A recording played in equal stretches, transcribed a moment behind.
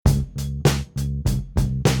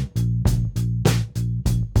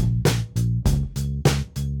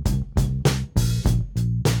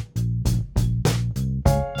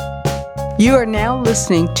You are now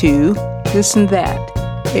listening to This and That,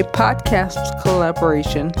 a podcast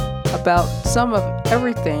collaboration about some of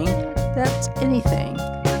everything that's anything,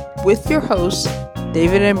 with your hosts,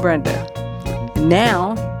 David and Brenda.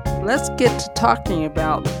 Now, let's get to talking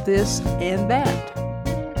about this and that.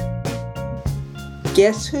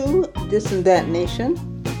 Guess who, This and That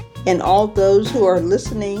Nation, and all those who are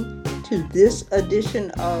listening to this edition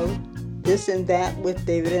of This and That with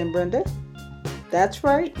David and Brenda? That's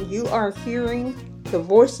right, you are hearing the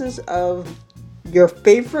voices of your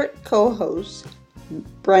favorite co-host,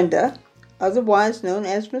 Brenda, otherwise known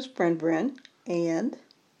as Miss Bren, and...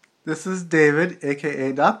 This is David,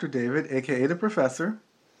 a.k.a. Dr. David, a.k.a. the Professor.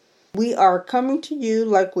 We are coming to you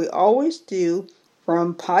like we always do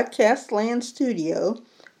from Podcast Land Studio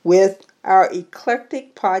with our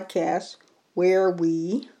eclectic podcast where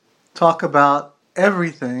we... talk about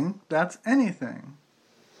everything that's anything.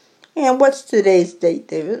 And what's today's date,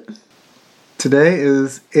 David? Today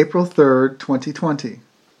is April 3rd, 2020.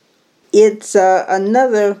 It's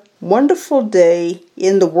another wonderful day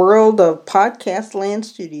in the world of Podcast Land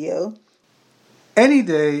Studio. Any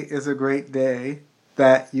day is a great day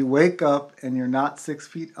that you wake up and you're not 6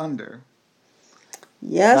 feet under.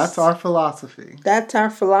 Yes. That's our philosophy. That's our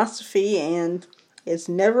philosophy, and it's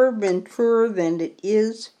never been truer than it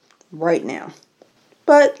is right now.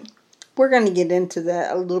 But we're going to get into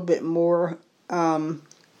that a little bit more down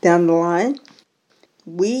the line.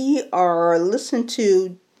 We are listened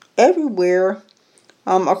to everywhere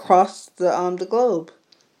across the globe.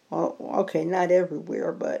 Well, okay, not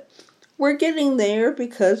everywhere, but we're getting there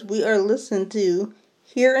because we are listened to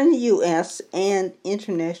here in the U.S. and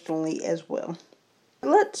internationally as well.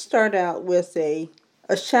 Let's start out with a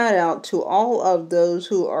shout out to all of those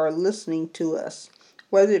who are listening to us,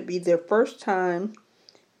 whether it be their first time,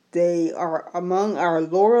 they are among our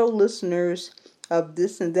loyal listeners of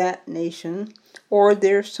This and That Nation, or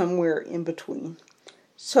they're somewhere in between.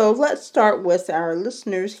 So let's start with our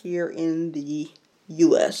listeners here in the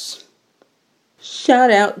U.S.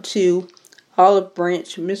 Shout out to Olive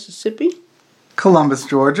Branch, Mississippi, Columbus,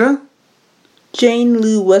 Georgia, Jane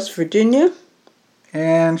Lou, West Virginia,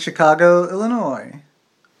 and Chicago, Illinois.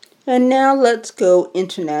 And now let's go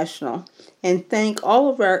international and thank all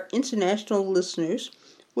of our international listeners,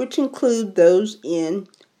 which include those in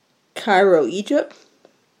Cairo, Egypt,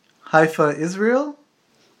 Haifa, Israel,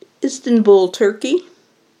 Istanbul, Turkey,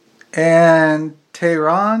 and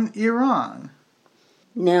Tehran, Iran.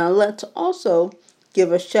 Now let's also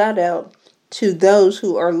give a shout out to those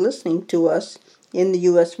who are listening to us in the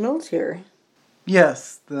U.S. military.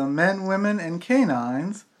 Yes, the men, women, and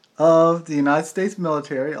canines of the United States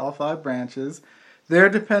military, all 5 branches, their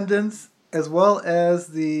dependents, as well as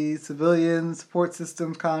the civilian support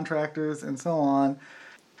systems, contractors, and so on.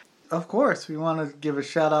 Of course, we want to give a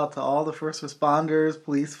shout out to all the first responders,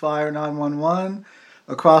 police, fire, 911,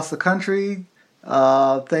 across the country.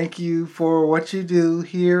 Thank you for what you do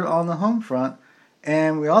here on the home front.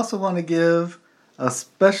 And we also want to give a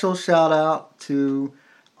special shout out to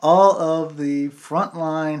all of the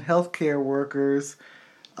frontline healthcare workers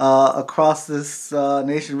across this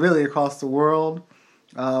nation, really across the world.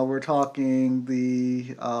 We're talking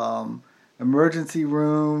the emergency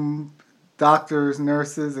room, doctors,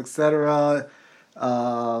 nurses, etc.,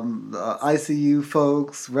 ICU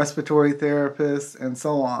folks, respiratory therapists, and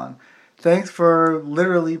so on. Thanks for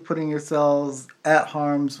literally putting yourselves at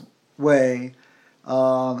harm's way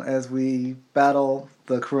as we battle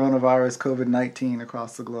the coronavirus COVID-19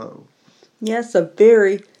 across the globe. Yes, a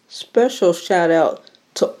very special shout out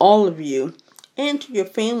to all of you and to your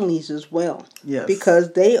families as well. Yes.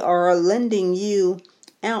 Because they are lending you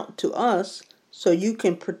out to us so you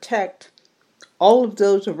can protect all of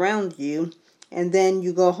those around you, and then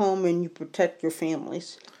you go home and you protect your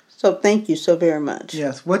families. So thank you so very much.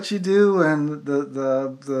 Yes, what you do and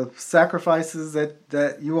the sacrifices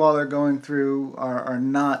that you all are going through are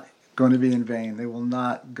not going to be in vain. They will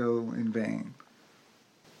not go in vain.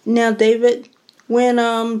 Now, David,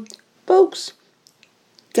 when folks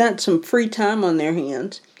got some free time on their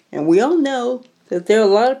hands, and we all know that there are a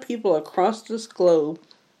lot of people across this globe,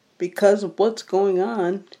 because of what's going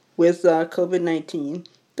on with COVID-19,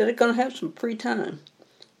 that are going to have some free time.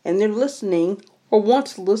 And they're listening or want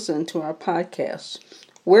to listen to our podcast.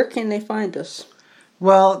 Where can they find us?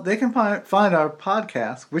 Well, they can find our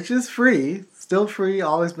podcast, which is free, still free,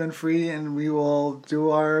 always been free, and we will do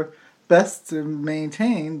our best to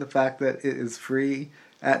maintain the fact that it is free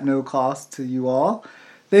at no cost to you all.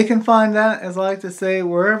 They can find that, as I like to say,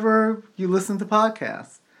 wherever you listen to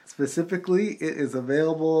podcasts. Specifically, it is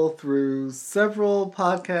available through several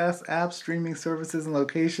podcast apps, streaming services, and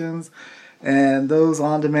locations. And those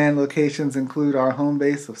on-demand locations include our home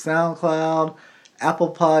base of SoundCloud,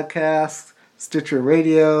 Apple Podcasts, Stitcher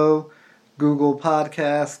Radio, Google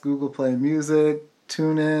Podcasts, Google Play Music,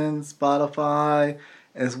 TuneIn, Spotify,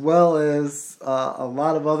 as well as a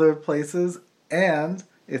lot of other places. And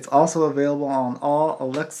it's also available on all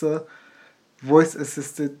Alexa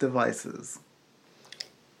voice-assisted devices.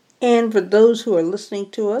 And for those who are listening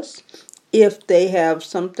to us, if they have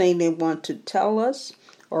something they want to tell us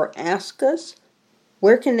or ask us,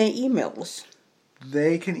 where can they email us?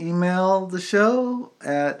 They can email the show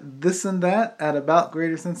at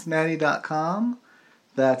thisandthat@aboutgreatercincinnati.com.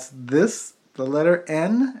 That's this, the letter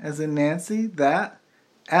N as in Nancy, that,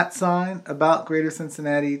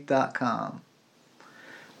 @aboutgreatercincinnati.com.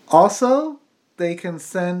 Also, they can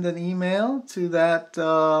send an email to that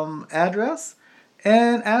address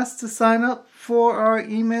and ask to sign up for our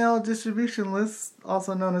email distribution list,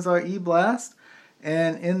 also known as our e-blast.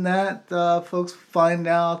 And in that, folks find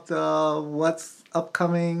out what's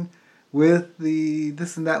upcoming with the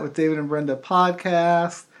This and That with David and Brenda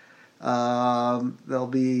podcast. There'll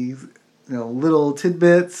be little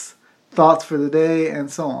tidbits, thoughts for the day,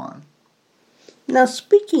 and so on. Now,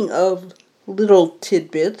 speaking of little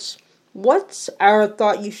tidbits, what's our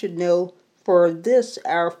thought you should know for this,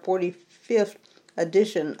 our 45th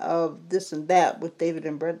edition of This and That with David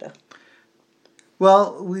and Brenda?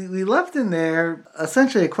 Well, we left in there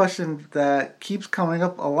essentially a question that keeps coming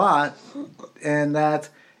up a lot, and that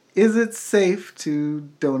is it safe to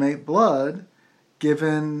donate blood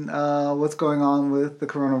given what's going on with the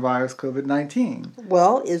coronavirus COVID-19?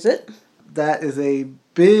 Well, is it? That is a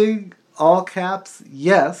big, all caps,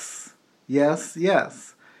 yes, yes,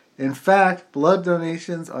 yes. In fact, blood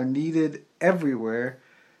donations are needed everywhere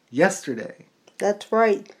yesterday. That's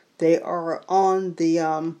right. They are on the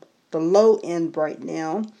low end right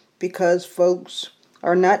now because folks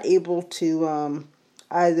are not able to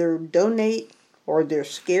either donate or they're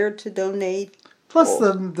scared to donate. Plus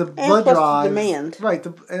the blood plus drives, the demand, right?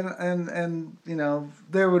 And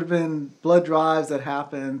there would have been blood drives that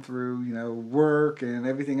happened through work and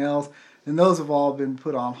everything else, and those have all been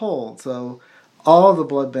put on hold. So all the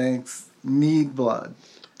blood banks need blood.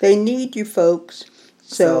 They need you folks.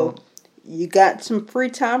 So you got some free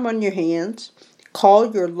time on your hands.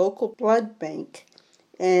 Call your local blood bank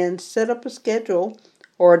and set up a schedule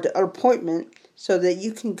or an appointment so that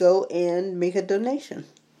you can go and make a donation.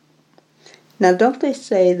 Now, don't they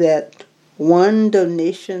say that one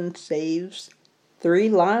donation saves 3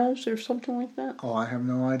 lives or something like that? Oh, I have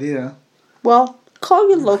no idea. Well, call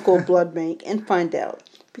your local blood bank and find out,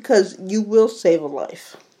 because you will save a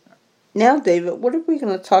life. Now, David, what are we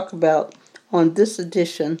going to talk about on this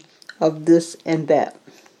edition of This and That?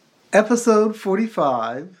 Episode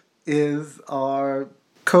 45 is our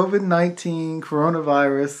COVID-19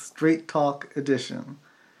 coronavirus straight talk edition.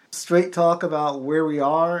 Straight talk about where we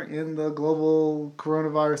are in the global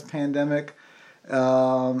coronavirus pandemic,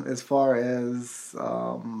 as far as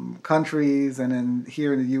countries and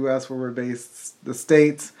here in the U.S. where we're based, the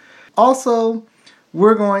states. Also,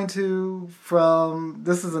 we're going to,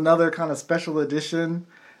 this is another kind of special edition.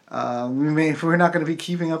 We're not going to be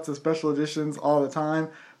keeping up to special editions all the time,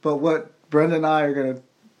 but what Brenda and I are going to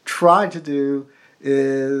try to do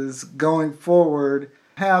is, going forward,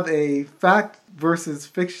 have a fact versus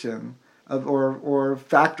fiction, or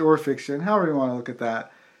fact or fiction, however you want to look at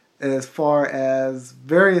that, as far as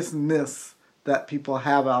various myths that people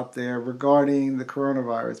have out there regarding the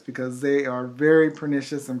coronavirus, because they are very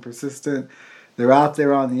pernicious and persistent. They're out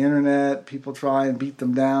there on the internet. People try and beat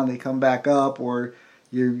them down. They come back up, or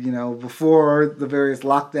before the various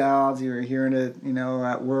lockdowns, you were hearing it,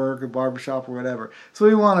 at work or barbershop or whatever. So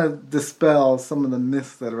we want to dispel some of the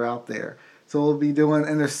myths that are out there. So we'll be doing,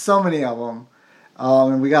 and there's so many of them,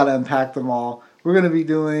 and we got to unpack them all. We're going to be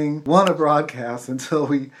doing one a broadcast until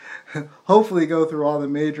we hopefully go through all the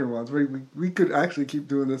major ones. We could actually keep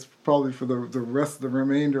doing this probably for the rest of the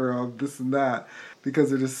remainder of This and That, because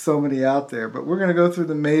there's just so many out there. But we're going to go through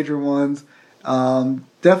the major ones.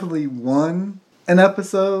 Definitely an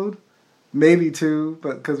episode, maybe 2,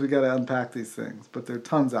 but because we got to unpack these things. But there are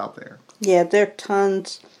tons out there. Yeah, there are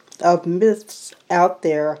tons of myths out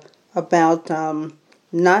there about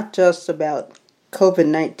not just about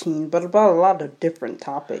COVID-19, but about a lot of different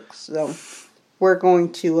topics. So we're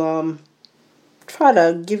going to try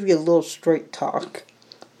to give you a little straight talk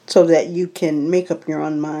so that you can make up your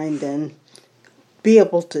own mind and be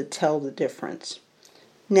able to tell the difference.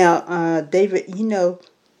 Now, David,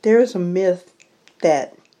 there's a myth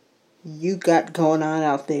that you got going on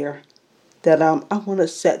out there that I want to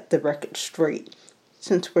set the record straight,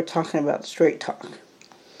 since we're talking about straight talk.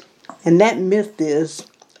 And that myth is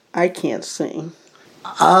I can't sing.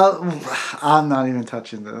 I'm not even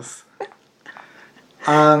touching this.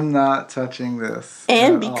 I'm not touching this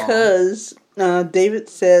And at all. because David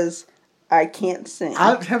says I can't sing.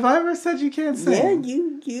 Have I ever said you can't sing?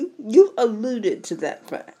 Yeah, you alluded to that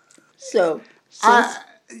fact. So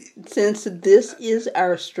since this is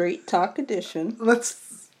our Straight Talk edition,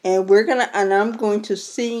 I'm going to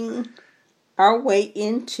sing our way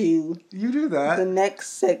into you do that. The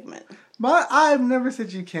next segment. I've never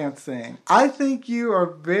said you can't sing. I think you are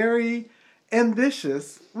very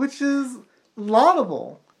ambitious, which is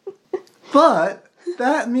laudable. But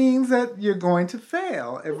that means that you're going to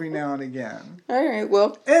fail every now and again. All right,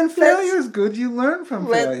 well. And failure is good. You learn from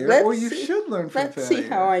failure, or you should learn from failure. Let's see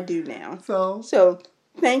how I do now. So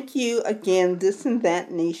thank you again, This and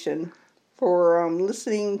That Nation, for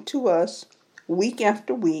listening to us week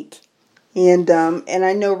after week. And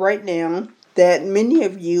I know right now that many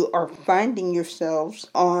of you are finding yourselves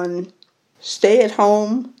on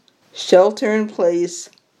stay-at-home, shelter-in-place,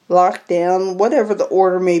 lockdown, whatever the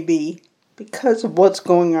order may be, because of what's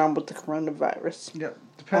going on with the coronavirus. Yeah,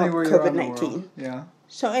 depending where you're on the world. Yeah.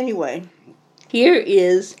 So anyway, here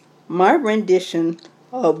is my rendition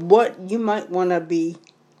of what you might want to be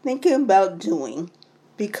thinking about doing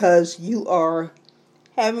because you are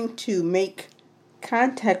having to make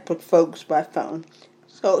contact with folks by phone.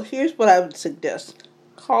 So here's what I would suggest.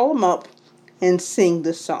 Call them up and sing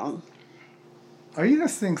this song. Are you going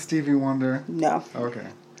to sing Stevie Wonder? No. Okay.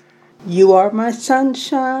 You are my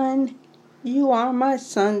sunshine. You are my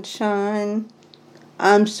sunshine.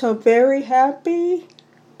 I'm so very happy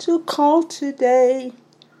to call today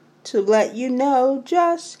to let you know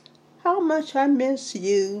just how much I miss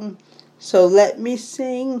you. So let me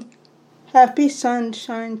sing Happy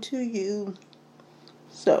Sunshine to you.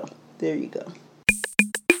 So, there you go.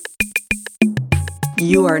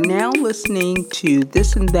 You are now listening to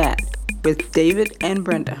This and That with David and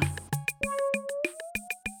Brenda.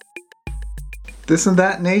 This and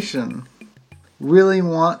That Nation really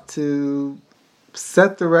want to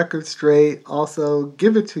set the record straight, also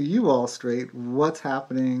give it to you all straight, what's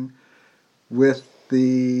happening with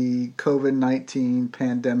the COVID-19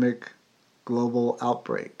 pandemic global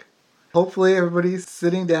outbreak. Hopefully everybody's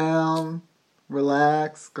sitting down,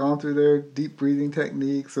 relaxed, gone through their deep breathing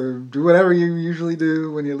techniques, or do whatever you usually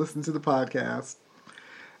do when you listen to the podcast.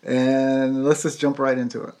 And let's just jump right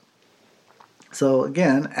into it. So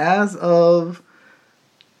again, as of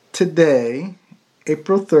today,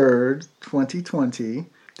 April 3rd, 2020,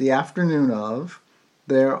 the afternoon of,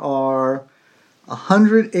 there are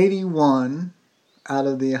 181 out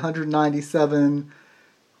of the 197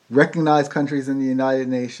 recognized countries in the United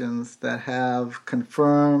Nations that have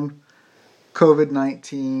confirmed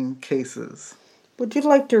COVID-19 cases. Would you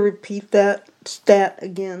like to repeat that stat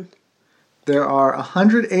again? There are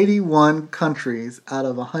 181 countries out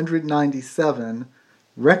of 197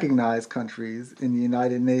 recognized countries in the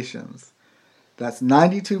United Nations. That's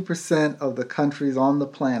 92% of the countries on the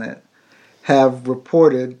planet have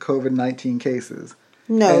reported COVID-19 cases.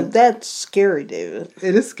 No, that's scary, David.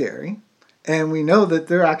 It is scary. And we know that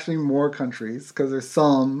there are actually more countries, because there's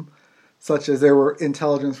some, such as there were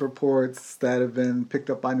intelligence reports that have been picked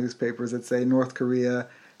up by newspapers that say North Korea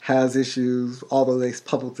has issues, although they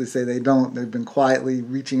publicly say they don't. They've been quietly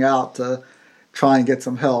reaching out to try and get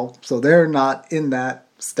some help. So they're not in that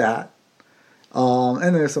stat.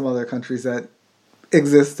 And there's some other countries that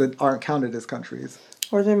exist that aren't counted as countries.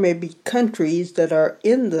 Or there may be countries that are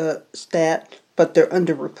in the stat, but they're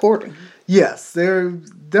underreporting. Yes, they're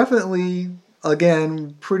definitely,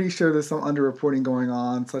 again, pretty sure there's some underreporting going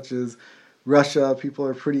on, such as Russia. People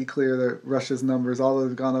are pretty clear that Russia's numbers, although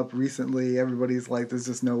they've gone up recently, everybody's like, there's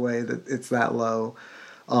just no way that it's that low,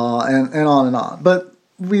 and on and on. But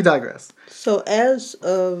we digress. So as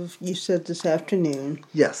of, you said this afternoon,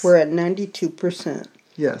 yes, we're at 92%.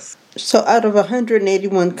 Yes. So out of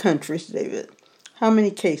 181 countries, David, how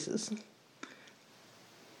many cases?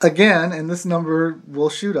 Again, and this number will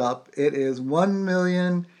shoot up, it is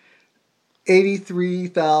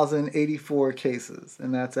 1,083,084 cases.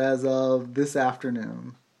 And that's as of this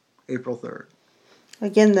afternoon, April 3rd.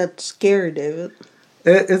 Again, that's scary, David.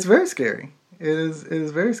 It's very scary. It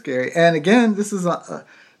is very scary. And again, this is an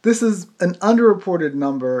underreported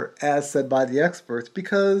number, as said by the experts,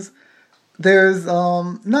 because there's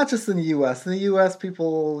not just in the U.S. In the U.S.,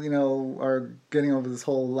 people, are getting over this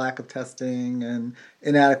whole lack of testing and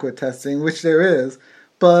inadequate testing, which there is.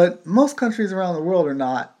 But most countries around the world are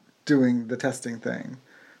not doing the testing thing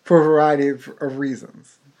for a variety of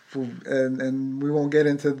reasons. And we won't get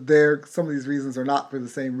into some of these reasons are not for the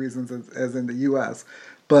same reasons as in the U.S.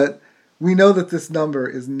 But we know that this number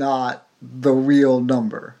is not the real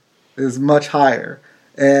number. is much higher.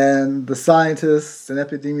 And the scientists and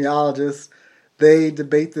epidemiologists, they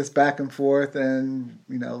debate this back and forth, and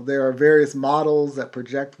there are various models that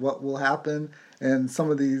project what will happen, and some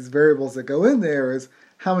of these variables that go in there is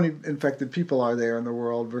how many infected people are there in the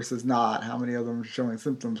world versus not, how many of them are showing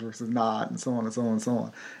symptoms versus not, and so on and so on and so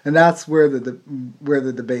on. And that's where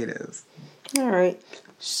the debate is. All right.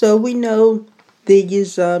 So we know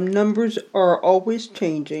these numbers are always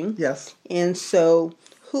changing. Yes. And so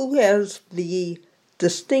who has the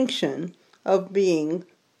distinction of being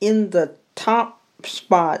in the top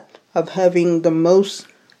spot of having the most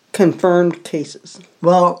confirmed cases?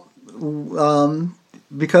 Well,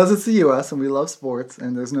 because it's the U.S. and we love sports,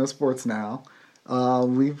 and there's no sports now,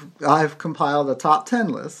 I've compiled a top 10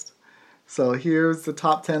 list. So here's the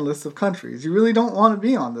top 10 list of countries. You really don't want to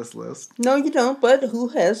be on this list. No, you don't, but who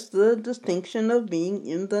has the distinction of being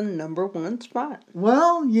in the number one spot?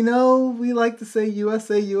 Well, we like to say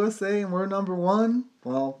USA, USA, and we're number one.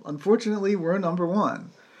 Well, unfortunately, we're number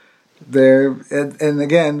one. There, and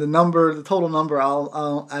again, the total number,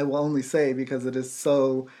 I will only say because it is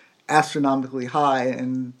so astronomically high,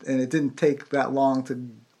 and it didn't take that long to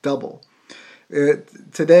double.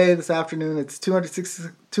 Today, this afternoon, it's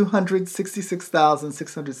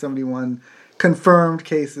 266,671 confirmed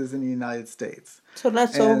cases in the United States. So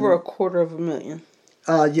that's over 250,000.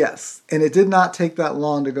 Yes, and it did not take that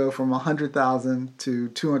long to go from 100,000 to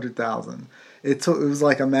 200,000. It was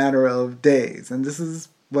like a matter of days, and this is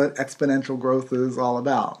what exponential growth is all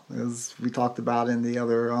about, as we talked about in the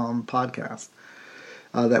other podcast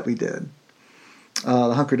that we did,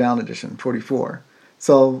 the Hunker Down Edition, 44.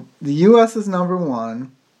 So the U.S. is number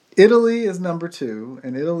one, Italy is number two,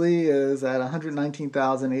 and Italy is at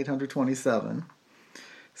 119,827.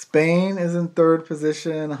 Spain is in third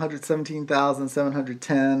position,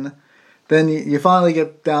 117,710. Then you finally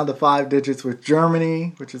get down to 5 digits with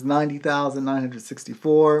Germany, which is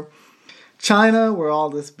 90,964. China, where all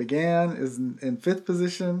this began, is in fifth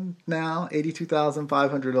position now,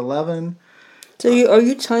 82,511. So are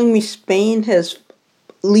you telling me Spain has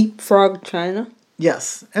leapfrogged China?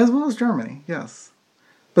 Yes, as well as Germany, yes.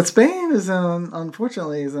 But Spain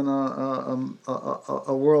unfortunately is in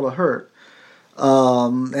a world of hurt.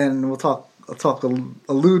 And we'll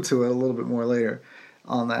allude to it a little bit more later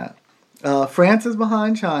on that. France is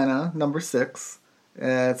behind China, number 6,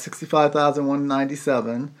 at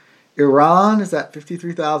 65,197. Iran is at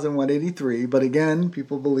 53,183, but again,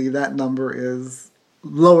 people believe that number is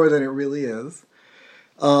lower than it really is.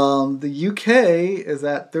 The UK is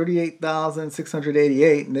at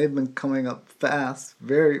 38,688, and they've been coming up fast,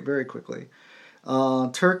 very, very quickly.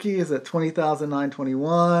 Turkey is at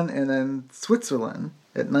 20,921, and then Switzerland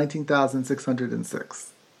at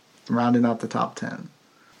 19,606, rounding out the top 10.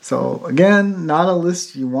 So again, not a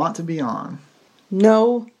list you want to be on.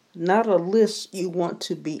 No, not a list you want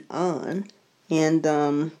to be on, and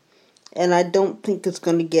I don't think it's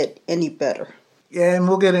going to get any better. Yeah, and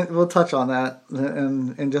we'll touch on that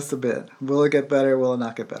in just a bit. Will it get better? Will it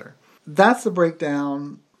not get better? That's the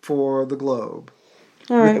breakdown for the globe.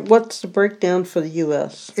 All right, what's the breakdown for the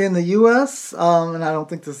U.S.? In the U.S., and I don't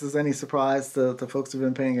think this is any surprise to folks who've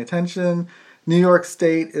been paying attention, New York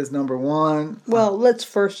State is number one. Well, let's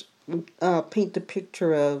first paint the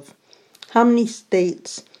picture of how many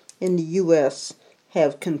states in the U.S.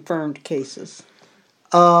 have confirmed cases.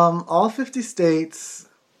 All 50 states,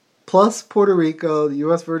 plus Puerto Rico, the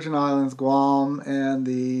U.S. Virgin Islands, Guam, and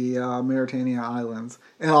the Mauritania Islands.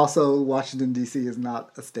 And also Washington, D.C. is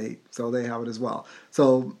not a state, so they have it as well.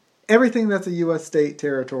 So everything that's a U.S. state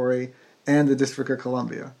territory and the District of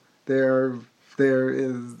Columbia, there are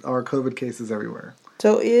COVID cases everywhere.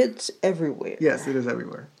 So it's everywhere. Yes, it is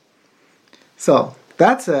everywhere. So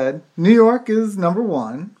that said, New York is number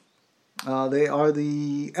one. They are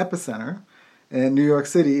the epicenter, and New York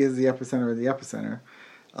City is the epicenter of the epicenter.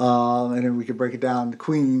 And then we could break it down.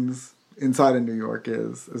 Queens, inside of New York,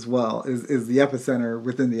 is the epicenter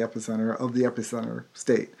within the epicenter of the epicenter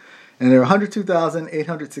state. And there are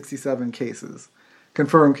 102,867 cases,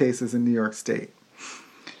 confirmed cases in New York State.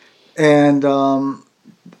 And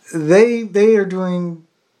they are doing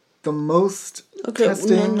the most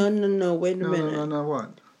testing. No, wait a minute. No,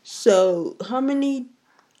 what? So how many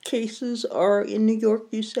cases are in New York,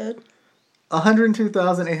 you said?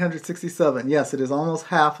 102,867. Yes, it is almost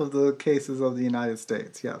half of the cases of the United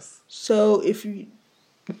States, yes. So if you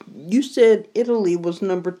said Italy was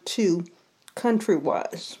number 2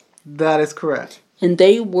 country-wise. That is correct. And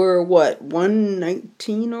they were, what,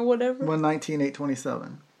 119 or whatever?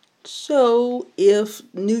 119,827. So if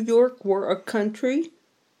New York were a country,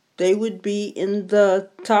 they would be in the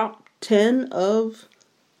top 10 of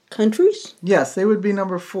countries? Yes, they would be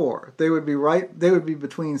number 4. They would be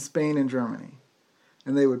between Spain and Germany.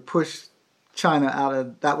 And they would push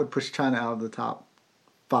that would push China out of the top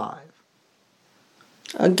 5.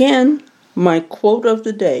 Again, my quote of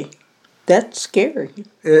the day. That's scary.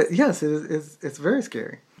 Yes, it's very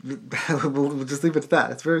scary. We'll just leave it at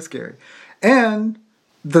that. It's very scary. And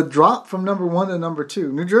the drop from number 1 to number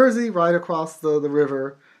 2. New Jersey, right across the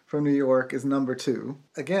river from New York, is number 2.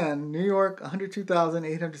 Again, New York,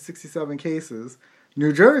 102,867 cases.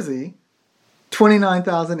 New Jersey,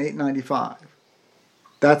 29,895.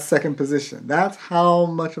 That's second position. That's how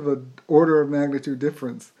much of an order of magnitude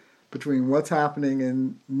difference between what's happening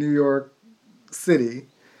in New York City,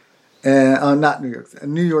 and not New York,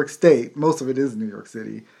 New York State. Most of it is New York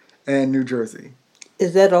City, and New Jersey.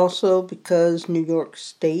 Is that also because New York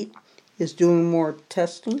State is doing more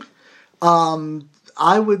testing?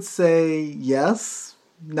 I would say yes.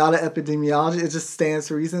 Not an epidemiology. It just stands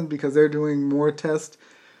to reason because they're doing more tests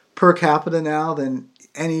per capita now than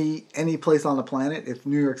any place on the planet. If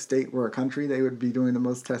New York State were a country, they would be doing the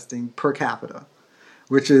most testing per capita,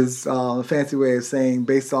 which is a fancy way of saying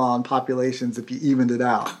based on populations if you evened it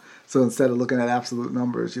out. So instead of looking at absolute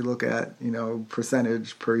numbers, you look at,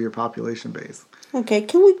 percentage per your population base. Okay,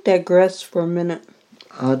 can we digress for a minute?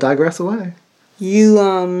 Digress away.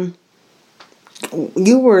 You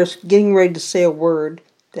were getting ready to say a word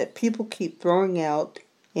that people keep throwing out,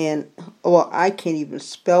 and, I can't even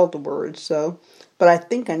spell the word, but I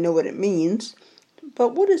think I know what it means.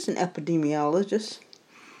 But what is an epidemiologist?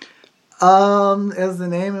 As the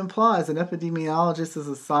name implies, an epidemiologist is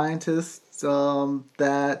a scientist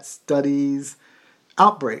that studies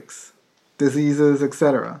outbreaks, diseases,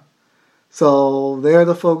 etc. So they're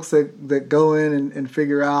the folks that go in and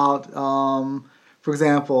figure out, for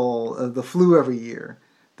example, the flu every year.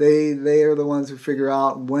 They are the ones who figure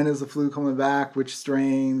out when is the flu coming back, which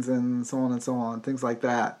strains, and so on, things like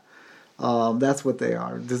that. That's what they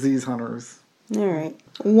are, disease hunters. All right.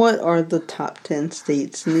 What are the top 10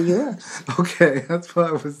 states in the U.S.? Okay, that's what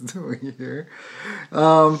I was doing here.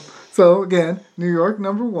 So again, New York,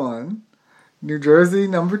 number 1. New Jersey,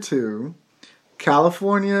 number 2.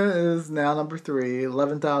 California is now number 3,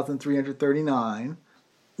 11,339.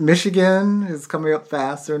 Michigan is coming up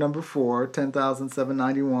faster, number 4,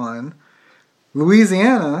 10,791.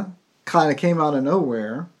 Louisiana kind of came out of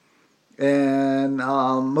nowhere. And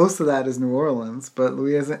most of that is New Orleans, but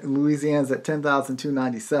Louisiana's at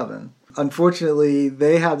 10,297. Unfortunately,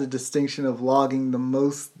 they have the distinction of logging the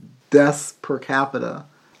most deaths per capita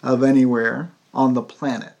of anywhere on the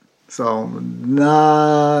planet. So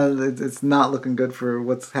it's not looking good for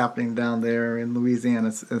what's happening down there in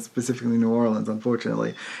Louisiana, specifically New Orleans,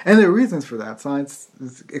 unfortunately. And there are reasons for that. Science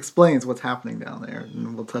explains what's happening down there,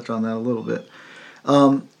 and we'll touch on that a little bit.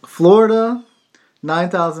 Florida,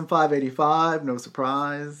 9,585, no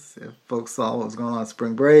surprise if folks saw what was going on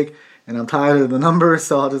spring break. And I'm tired of the numbers,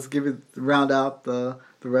 so I'll just round out the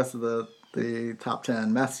rest of the top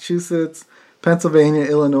 10. Massachusetts, Pennsylvania,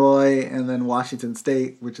 Illinois, and then Washington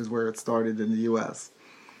State, which is where it started in the U.S.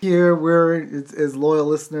 Here, as loyal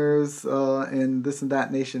listeners in This and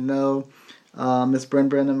That Nation know, Miss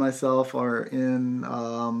Bren and myself are in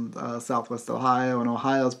Southwest Ohio, and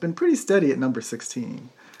Ohio's been pretty steady at number 16.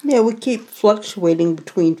 Yeah, we keep fluctuating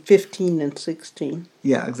between 15 and 16.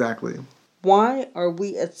 Yeah, exactly. Why are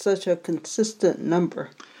we at such a consistent number?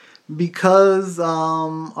 Because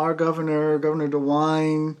our Governor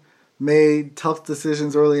DeWine, made tough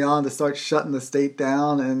decisions early on to start shutting the state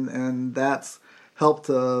down, and that's helped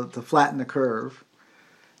to flatten the curve.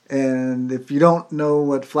 And if you don't know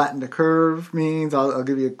what flatten the curve means, I'll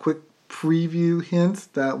give you a quick preview hint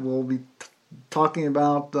that we'll be talking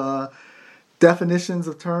about definitions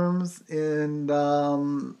of terms in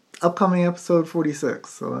upcoming episode 46.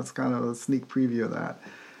 So that's kind of a sneak preview of that.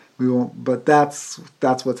 We won't, but that's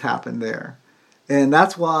what's happened there. And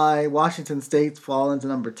that's why Washington State's fallen to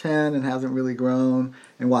number 10 and hasn't really grown,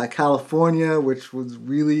 and why California, which was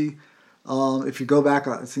really, if you go back,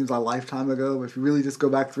 it seems like a lifetime ago, but if you really just go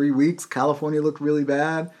back 3 weeks, California looked really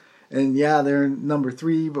bad. And yeah, they're number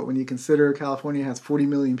 3, but when you consider California has 40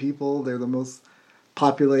 million people, they're the most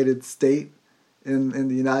populated state in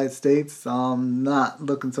the United States, not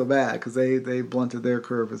looking so bad because they blunted their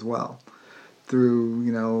curve as well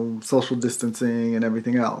through, social distancing and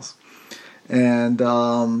everything else. And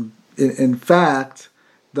in fact,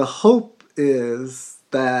 the hope is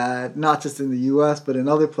that not just in the U.S. but in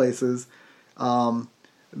other places. Let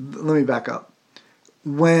me back up.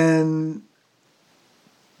 When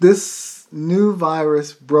this new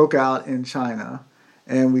virus broke out in China,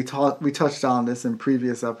 and we touched on this in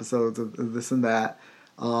previous episodes of This and That,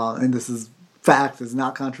 and this is fact, is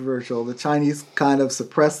not controversial. The Chinese kind of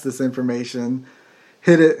suppressed this information,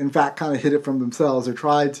 hid it, in fact, kind of hid it from themselves or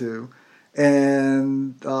tried to,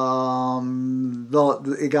 and it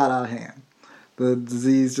got out of hand. The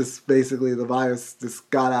disease just basically, the virus just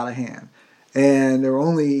got out of hand. And there were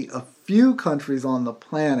only a few countries on the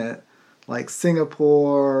planet, like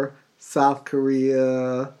Singapore, South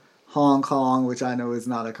Korea, Hong Kong, which I know is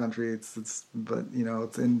not a country. But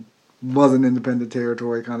was an independent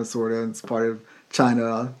territory, kind of, sort of. It's part of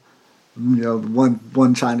China,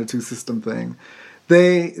 one China, two system thing.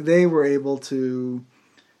 They were able to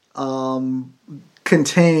seemingly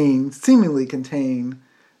contain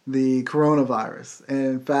the coronavirus. And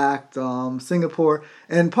in fact, Singapore,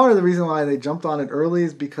 and part of the reason why they jumped on it early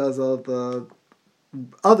is because of the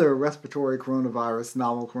other respiratory coronavirus,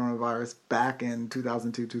 novel coronavirus, back in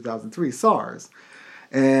 2002, 2003, SARS.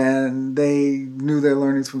 And they knew their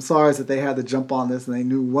learnings from SARS, that they had to jump on this, and they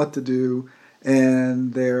knew what to do,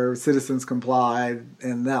 and their citizens complied,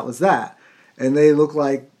 and that was that. And they look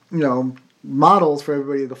like, models for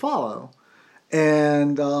everybody to follow.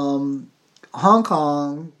 And Hong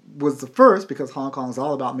Kong was the first, because Hong Kong is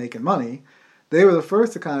all about making money. They were the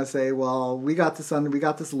first to kind of say, well, we got this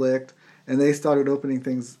licked, and they started opening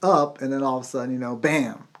things up, and then all of a sudden,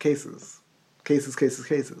 bam, cases.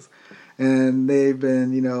 And they've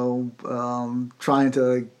been, trying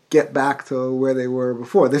to get back to where they were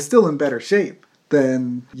before. They're still in better shape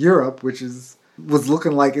than Europe, which was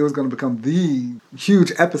looking like it was going to become the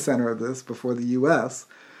huge epicenter of this before the U.S.,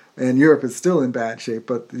 and Europe is still in bad shape,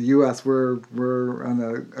 but the U.S., we're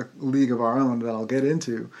on a league of our own that I'll get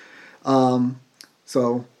into.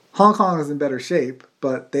 So Hong Kong is in better shape,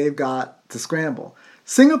 but they've got to scramble.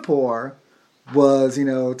 Singapore was,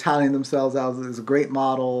 touting themselves out as a great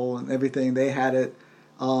model and everything. They had it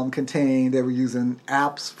contained. They were using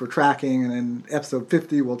apps for tracking, and in episode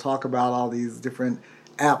 50, we'll talk about all these different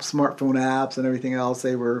apps, smartphone apps and everything else.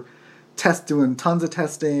 They were doing tons of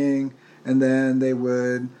testing, and then they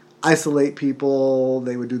would isolate people.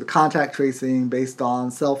 They would do the contact tracing based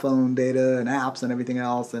on cell phone data and apps and everything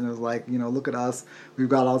else. And it was like, look at us. We've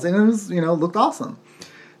got all this. And it was, looked awesome.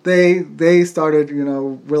 They started,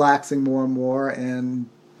 relaxing more and more. And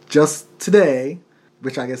just today,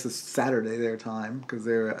 which I guess is Saturday their time, because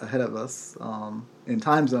they're ahead of us in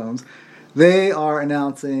time zones, they are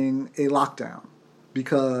announcing a lockdown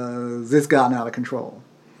because it's gotten out of control.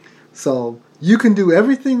 So you can do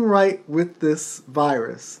everything right with this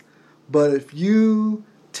virus, but if you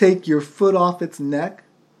take your foot off its neck,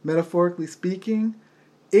 metaphorically speaking,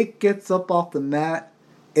 it gets up off the mat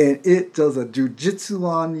and it does a jujitsu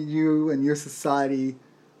on you and your society,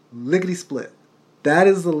 lickety-split. That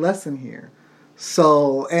is the lesson here.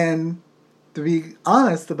 So, and to be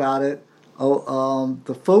honest about it,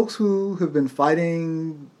 the folks who have been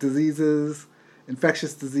fighting diseases,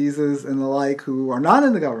 infectious diseases and the like, who are not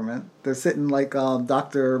in the government, they're sitting like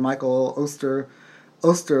Dr. Michael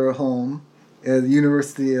Osterholm at the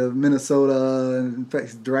University of Minnesota,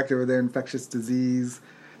 and director of their infectious disease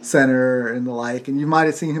center and the like. And you might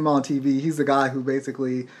have seen him on TV. He's the guy who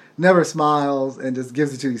basically never smiles and just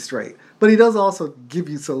gives it to you straight. But he does also give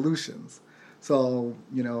you solutions. So,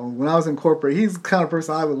 when I was in corporate, he's the kind of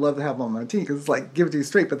person I would love to have on my team, because it's like, give it to you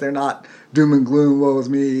straight, but they're not doom and gloom, woe is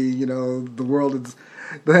me, the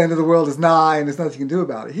end of the world is nigh, and there's nothing you can do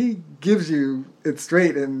about it. He gives you it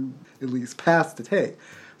straight and at least past the take.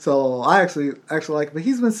 So I actually like it. But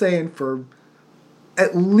he's been saying for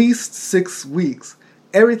at least 6 weeks,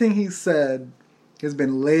 everything he said has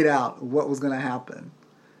been laid out, what was going to happen.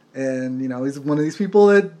 And, he's one of these people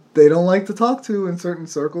that they don't like to talk to in certain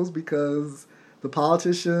circles, because the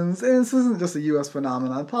politicians, and this isn't just a U.S.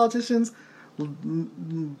 phenomenon, politicians,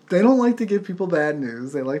 they don't like to give people bad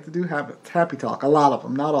news. They like to do happy talk, a lot of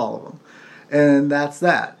them, not all of them. And that's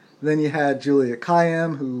that. Then you had Julia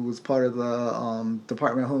Kayyem, who was part of the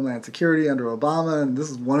Department of Homeland Security under Obama, and this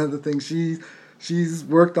is one of the things she's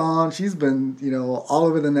worked on. She's been, all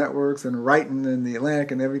over the networks and writing in the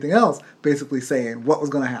Atlantic and everything else, basically saying what was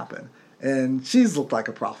going to happen. And she's looked like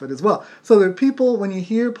a prophet as well. So there are people, when you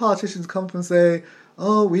hear politicians come up and say,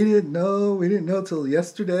 oh, we didn't know till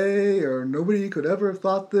yesterday, or nobody could ever have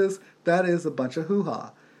thought this, that is a bunch of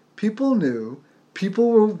hoo-ha. People knew.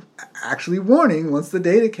 People were actually warning once the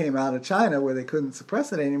data came out of China where they couldn't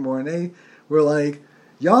suppress it anymore, and they were like,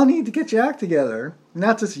 y'all need to get your act together.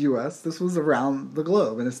 Not just U.S., this was around the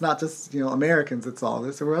globe, and it's not just, Americans that saw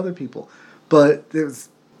this, there were other people. But there's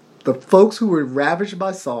the folks who were ravaged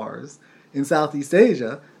by SARS in Southeast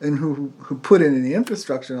Asia, and who put in the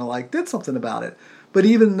infrastructure and the like, did something about it. But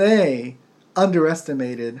even they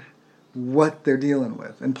underestimated what they're dealing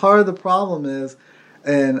with. And part of the problem is,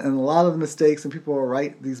 And a lot of the mistakes, and people will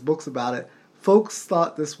write these books about it, folks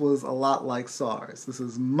thought this was a lot like SARS. This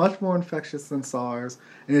is much more infectious than SARS,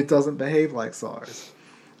 and it doesn't behave like SARS.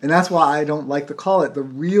 And that's why I don't like to call it. The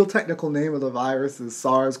real technical name of the virus is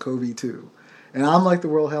SARS-CoV-2. And I'm like the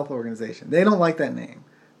World Health Organization. They don't like that name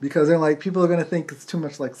because they're like, people are going to think it's too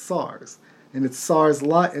much like SARS. And it's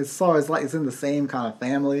SARS-like. It's in the same kind of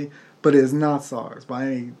family, but it is not SARS by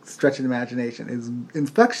any stretch of the imagination. It's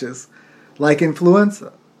infectious like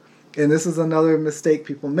influenza. And this is another mistake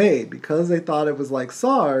people made. Because they thought it was like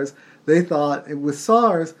SARS, they thought it was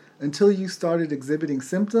SARS until you started exhibiting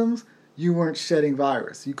symptoms, you weren't shedding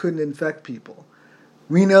virus. You couldn't infect people.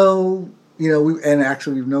 We know, and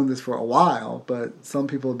actually we've known this for a while, but some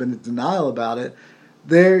people have been in denial about it.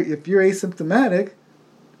 If you're asymptomatic,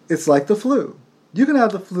 it's like the flu. You can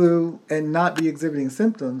have the flu and not be exhibiting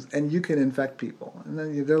symptoms, and you can infect people. And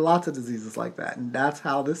then there are lots of diseases like that, and that's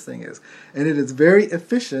how this thing is. And it is very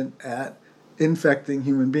efficient at infecting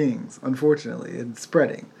human beings, unfortunately, and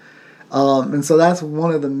spreading. And so that's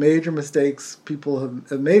one of the major mistakes people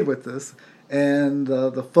have made with this. And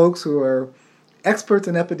the folks who are experts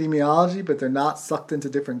in epidemiology, but they're not sucked into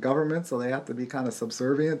different governments, so they have to be kind of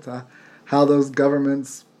subservient to how those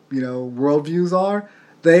governments, worldviews are.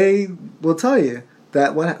 They will tell you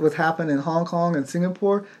that what happened in Hong Kong and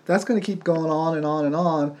Singapore, that's going to keep going on and on and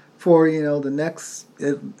on for, the next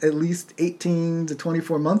at least 18 to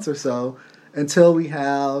 24 months or so until we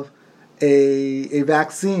have a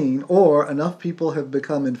vaccine or enough people have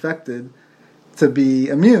become infected to be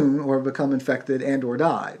immune or become infected and or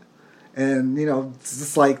died. And, it's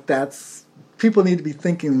just like people need to be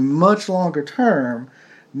thinking much longer term,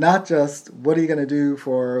 not just what are you going to do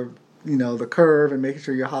for, the curve and making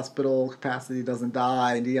sure your hospital capacity doesn't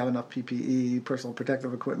die and do you have enough PPE, personal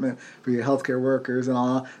protective equipment for your healthcare workers and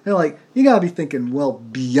all. They're like, you got to be thinking well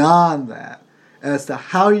beyond that as to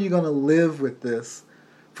how are you going to live with this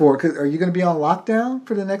are you going to be on lockdown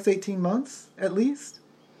for the next 18 months at least?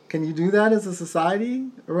 Can you do that as a society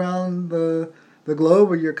around the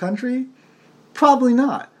globe or your country? Probably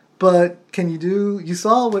not. But you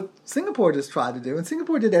saw what Singapore just tried to do, and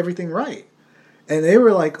Singapore did everything right. And they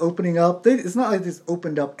were like opening up, it's not like they just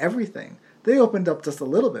opened up everything. They opened up just a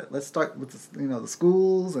little bit. Let's start with the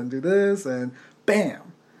schools and do this, and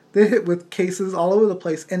bam. They hit with cases all over the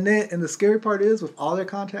place. And the scary part is, with all their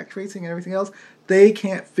contact tracing and everything else, they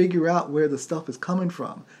can't figure out where the stuff is coming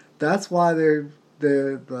from. That's why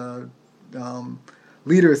the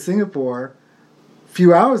leader of Singapore, a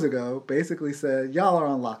few hours ago, basically said, y'all are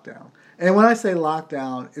on lockdown. And when I say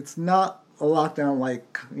lockdown, it's not a lockdown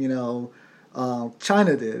like,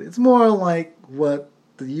 China did. It's more like what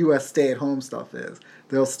the U.S. stay-at-home stuff is.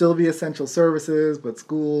 There'll still be essential services, but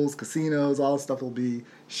schools, casinos, all this stuff will be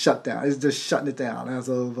shut down. It's just shutting it down as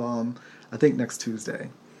of, I think, next Tuesday.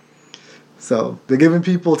 So they're giving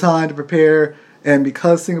people time to prepare, and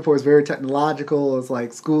because Singapore is very technological, it's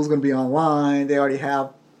like school's going to be online. They already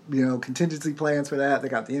have, contingency plans for that. They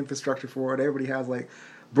got the infrastructure for it. Everybody has,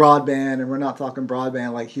 broadband, and we're not talking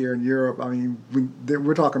broadband like here in Europe. I mean,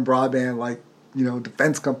 we're talking broadband like,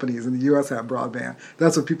 defense companies in the U.S. have broadband.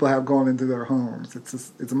 That's what people have going into their homes.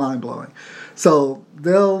 It's mind-blowing. So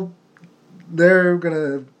they're going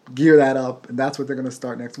to gear that up, and that's what they're going to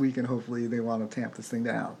start next week, and hopefully they want to tamp this thing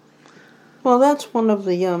down. Well, that's one of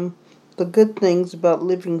the good things about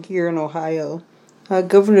living here in Ohio.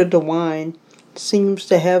 Governor DeWine seems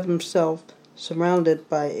to have himself surrounded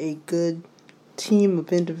by a good team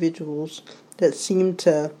of individuals that seem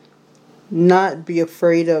to not be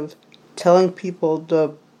afraid of telling people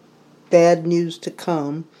the bad news to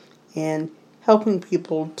come and helping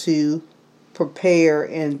people to prepare,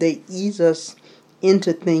 and they ease us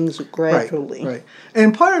into things gradually. Right.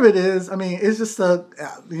 And part of it is, it's just a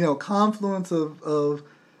confluence of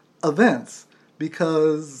events,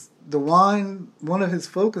 because DeWine, one of his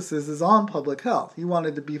focuses is on public health. He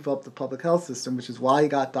wanted to beef up the public health system, which is why he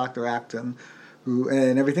got Dr. Acton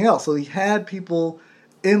and everything else. So he had people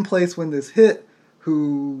in place when this hit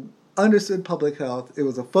who understood public health. It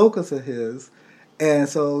was a focus of his, and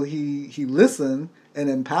so he listened and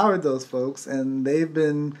empowered those folks, and they've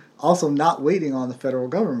been also not waiting on the federal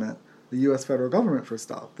government, the U.S. federal government, for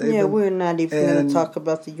stuff. We're not even going to talk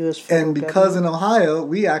about the U.S. federal government. And because in Ohio,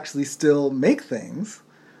 we actually still make things,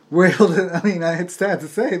 we're able to, it's sad to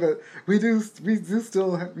say, but we do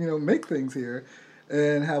still, make things here,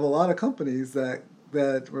 and have a lot of companies that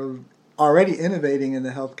were already innovating in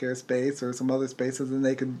the healthcare space or some other spaces, and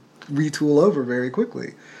they could retool over very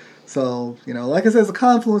quickly. So, like I said, it's a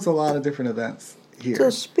confluence of a lot of different events here. So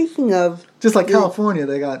speaking of... Just like California,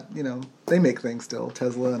 they got, they make things still,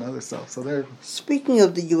 Tesla and other stuff. So they're... Speaking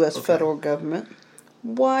of the U.S. federal government,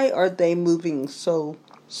 Why are they moving so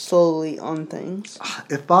slowly on things?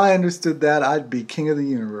 If I understood that, I'd be king of the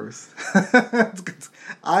universe.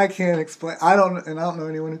 I can't explain. I don't know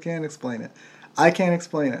anyone who can explain it. I can't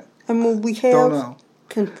explain it. I mean, we Don't have know.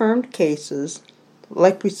 confirmed cases,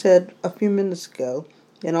 like we said a few minutes ago,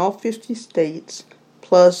 in all 50 states,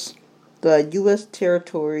 plus the U.S.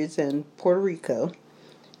 territories and Puerto Rico.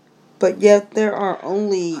 But yet there are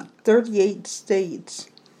only 38 states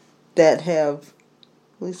that have,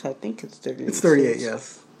 at least I think it's 38 It's 38, states,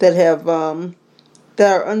 yes. that have,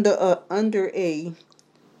 that are under a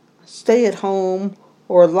stay-at-home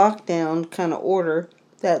or lockdown kind of order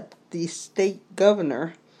that the state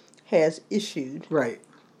governor has issued. Right.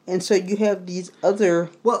 And so you have these other,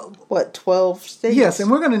 Well, 12 states. yes, and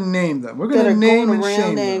we're going to name them. We're going that to are name going and around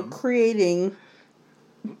shame and them. creating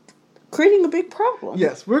a big problem.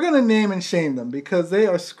 Yes, we're going to name and shame them because they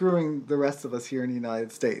are screwing the rest of us here in the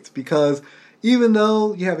United States. Because even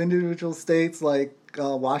though you have individual states like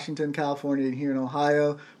Washington, California, and here in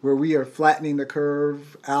Ohio, where we are flattening the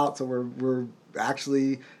curve out, so we're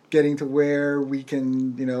actually getting to where we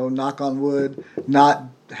can, knock on wood, not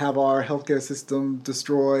have our healthcare system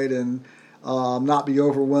destroyed and not be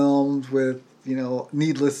overwhelmed with,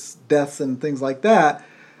 needless deaths and things like that.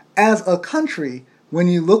 As a country, when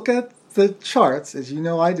you look at the charts, as you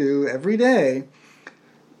know I do every day,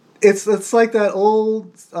 it's like that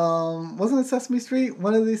old, wasn't it Sesame Street?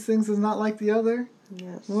 One of these things is not like the other.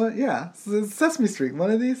 Yes. Well, yeah, it's Sesame Street.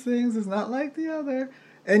 One of these things is not like the other.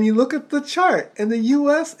 And you look at the chart, and the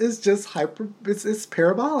U.S. is just it's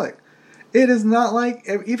parabolic. It is not like,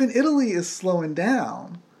 even Italy is slowing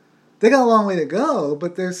down. They got a long way to go,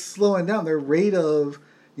 but they're slowing down. Their rate of,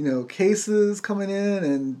 cases coming in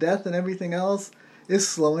and death and everything else is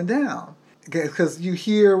slowing down. Because you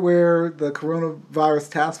hear where the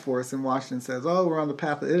coronavirus task force in Washington says, oh, we're on the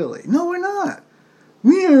path of Italy. No, we're not.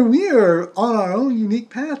 We are on our own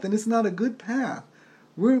unique path, and it's not a good path.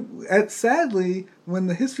 Sadly, when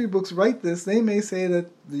the history books write this, they may say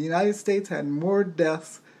that the United States had more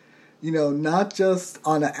deaths, not just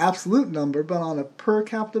on an absolute number, but on a per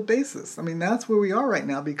capita basis. I mean, that's where we are right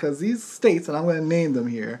now because these states, and I'm going to name them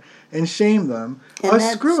here and shame them, are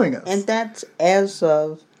screwing us. And that's as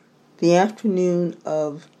of the afternoon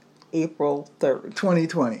of April 3rd.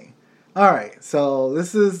 2020. All right, so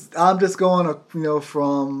I'm just going,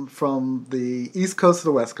 from the East Coast to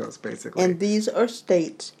the West Coast, basically. And these are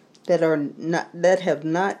states that have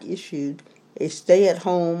not issued a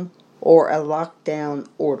stay-at-home or a lockdown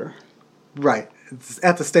order. Right, it's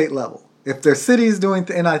at the state level. If there's cities doing,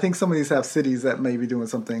 and I think some of these have cities that may be doing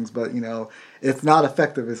some things, but it's not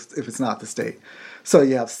effective if it's not the state. So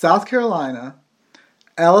you have South Carolina,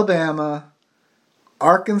 Alabama,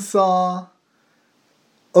 Arkansas,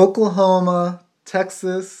 Oklahoma,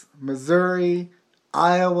 Texas, Missouri,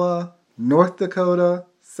 Iowa, North Dakota,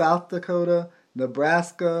 South Dakota,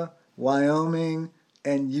 Nebraska, Wyoming,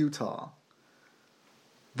 and Utah.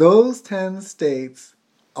 Those 10 states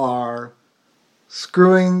are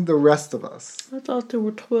screwing the rest of us. I thought there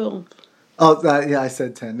were 12. Oh, I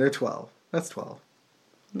said 10. They're 12. That's 12.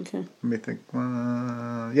 Okay. Let me think.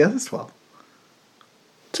 Yeah, that's 12.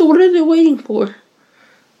 So what are they waiting for?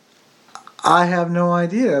 I have no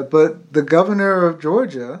idea, but the governor of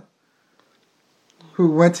Georgia, who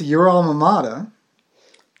went to your alma mater.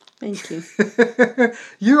 Thank you.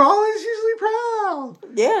 You're always usually proud.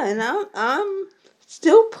 Yeah, and I'm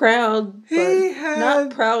still proud, but not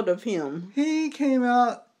proud of him. He came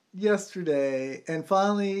out yesterday and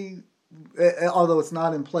finally, although it's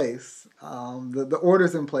not in place, the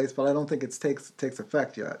order's in place, but I don't think it takes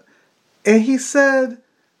effect yet. And he said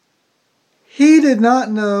he did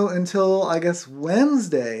not know until, I guess,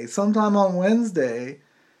 sometime on Wednesday,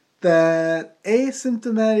 that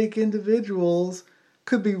asymptomatic individuals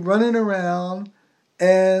could be running around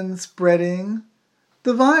and spreading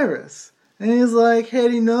the virus. And he's like,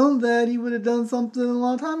 had he known that, he would have done something a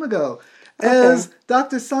long time ago. Okay. As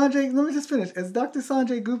Dr. Sanjay, let me just finish. As Dr.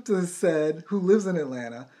 Sanjay Gupta said, who lives in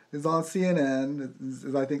Atlanta, is on CNN,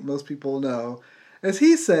 as I think most people know, as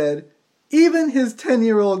he said, even his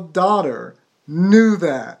 10-year-old daughter knew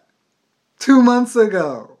that 2 months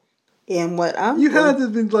ago. And what I am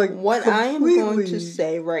going to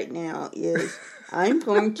say right now is I'm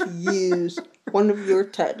going to use one of your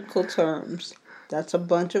technical terms. That's a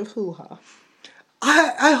bunch of hoo-ha.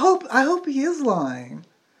 I hope he is lying.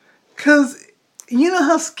 Because you know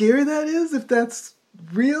how scary that is if that's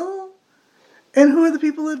real? And who are the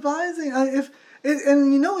people advising? And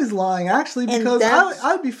he's lying, actually, because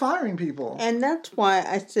I'd be firing people. And that's why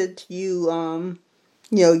I said to you,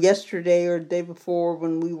 yesterday or the day before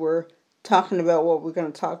when we were talking about what we're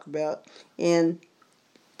going to talk about, and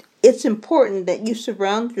it's important that you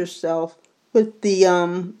surround yourself with the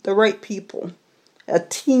right people, a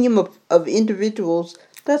team of individuals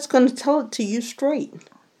that's going to tell it to you straight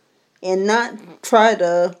and not try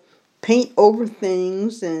to paint over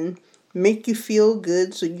things and make you feel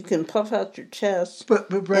good so you can puff out your chest But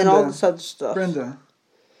Brenda, and all this other stuff. Brenda,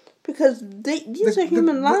 Because these are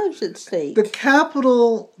human lives at stake. the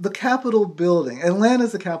Capitol building.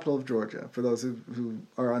 Atlanta's the capital of Georgia. For those who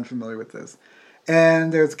are unfamiliar with this,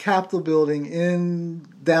 and there's a Capitol building in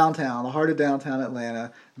downtown, the heart of downtown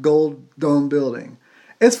Atlanta, Gold Dome building.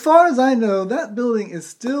 As far as I know, that building is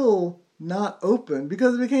still not open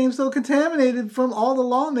because it became so contaminated from all the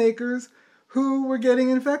lawmakers who were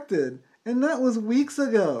getting infected, and that was weeks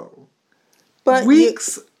ago. But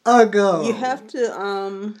weeks ago. You have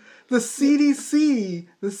to The CDC,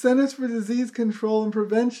 the Centers for Disease Control and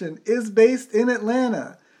Prevention, is based in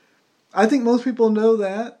Atlanta. I think most people know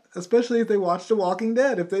that, especially if they watched The Walking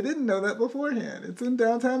Dead. If they didn't know that beforehand, it's in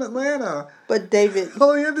downtown Atlanta. But David,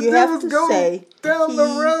 all you have to go say down the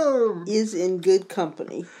road. Is in good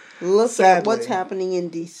company. Look Sadly. at what's happening in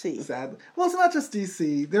D.C. Sadly. Well, it's not just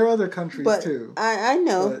D.C. There are other countries too. I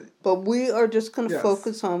know, but we are just going to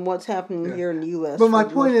focus on what's happening here in the U.S. But my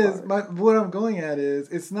point is, what I'm going at is,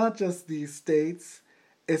 it's not just these states,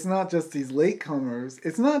 it's not just these latecomers,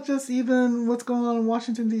 it's not just even what's going on in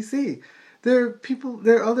Washington, D.C. There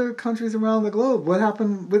are other countries around the globe. What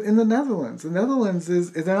happened in the Netherlands? The Netherlands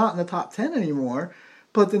is they're not in the top 10 anymore,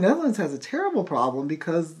 but the Netherlands has a terrible problem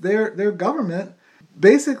because their government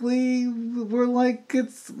basically were like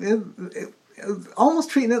it's almost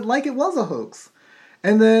treating it like it was a hoax.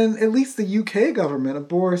 And then at least the UK government of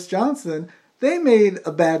Boris Johnson, they made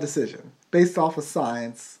a bad decision based off of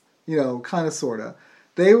science, kind of, sort of.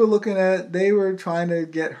 They were trying to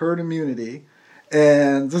get herd immunity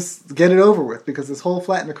and just get it over with, because this whole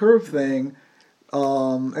flatten the curve thing,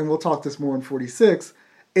 and we'll talk this more in 46,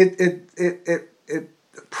 it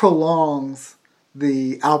prolongs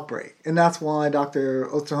the outbreak. And that's why Dr.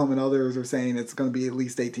 Osterholm and others are saying it's going to be at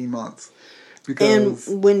least 18 months. Because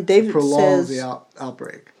and when David prolongs says the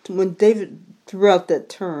outbreak. When David threw out that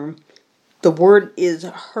term, the word is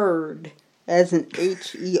herd, as in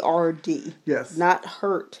H-E-R-D. Yes. Not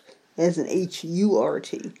hurt, as in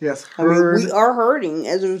H-U-R-T. Yes, herd. I mean, we are hurting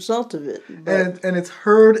as a result of it. And it's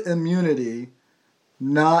herd immunity,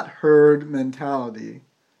 not herd mentality,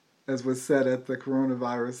 as was said at the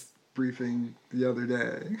coronavirus briefing the other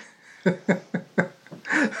day.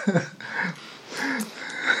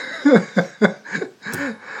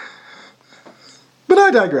 But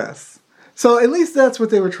I digress. So at least that's what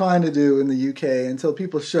they were trying to do in the UK, until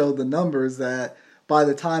people showed the numbers that by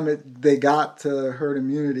the time they got to herd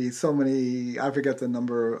immunity, so many, I forget the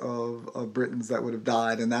number of Britons that would have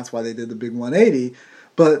died, and that's why they did the big 180.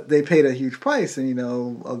 But they paid a huge price, and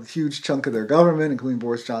a huge chunk of their government, including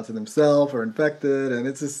Boris Johnson himself, are infected, and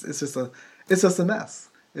it's just a mess.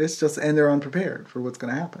 And they're unprepared for what's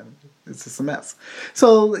going to happen. It's just a mess.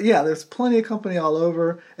 So yeah, there's plenty of company all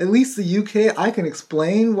over. At least the UK, I can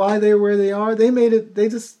explain why they're where they are. They made a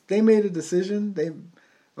decision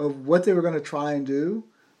of what they were going to try and do,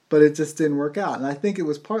 but it just didn't work out. And I think it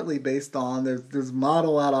was partly based on there's a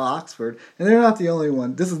model out of Oxford, and they're not the only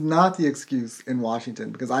one. This is not the excuse in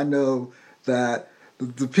Washington, because I know that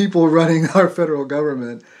the people running our federal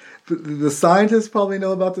government, the scientists probably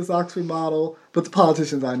know about this Oxford model, but the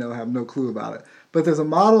politicians I know have no clue about it. But there's a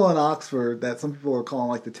model in Oxford that some people are calling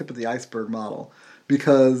like the tip of the iceberg model,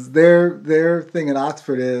 because their thing in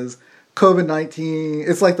Oxford is COVID-19,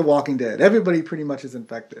 it's like The Walking Dead. Everybody pretty much is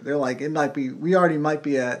infected. They're like, we already might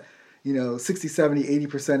be at 60, 70,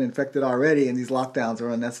 80% infected already, and these lockdowns are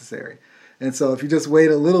unnecessary. And so if you just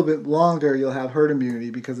wait a little bit longer, you'll have herd immunity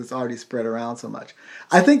because it's already spread around so much.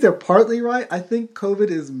 I think they're partly right. I think COVID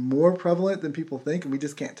is more prevalent than people think, and we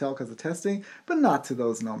just can't tell because of testing, but not to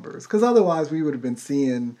those numbers. Because otherwise we would have been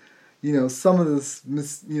seeing, some of these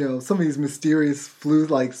mysterious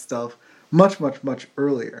flu-like stuff much, much, much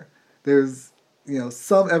earlier. There's,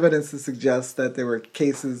 some evidence to suggest that there were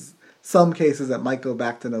some cases that might go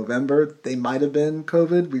back to November. They might have been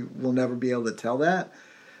COVID. We will never be able to tell that.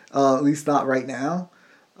 At least not right now,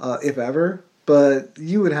 if ever. But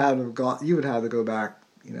you would have to go back.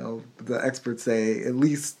 The experts say at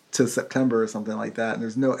least to September or something like that. And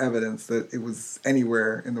there's no evidence that it was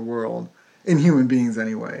anywhere in the world, in human beings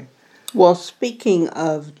anyway. Well, speaking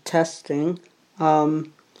of testing, right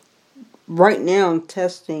now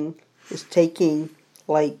testing is taking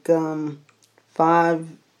like 5+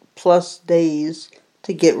 days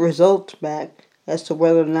to get results back as to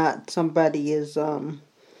whether or not somebody is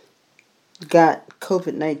got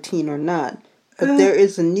COVID-19 or not. But there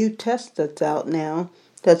is a new test that's out now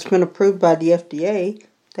that's been approved by the FDA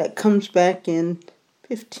that comes back in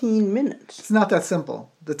 15 minutes. It's not that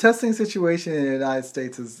simple. The testing situation in the United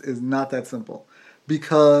States is not that simple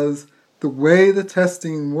because the way the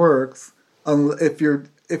testing works, if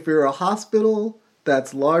you're a hospital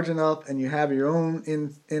that's large enough and you have your own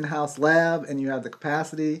in-house lab and you have the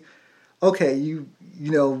capacity, okay,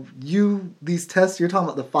 these tests, you're talking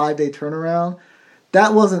about the 5-day turnaround.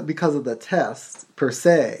 That wasn't because of the tests per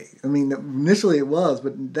se. I mean, initially it was,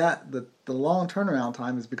 but the long turnaround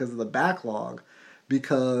time is because of the backlog,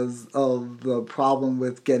 because of the problem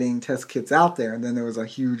with getting test kits out there, and then there was a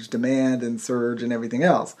huge demand and surge and everything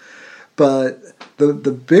else. But the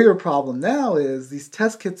bigger problem now is these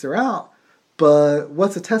test kits are out, but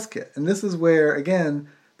what's a test kit? And this is where, again,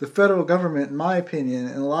 the federal government, in my opinion,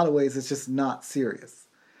 in a lot of ways, is just not serious.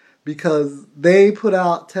 Because they put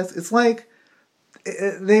out tests, it's like,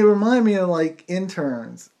 they remind me of like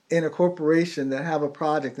interns in a corporation that have a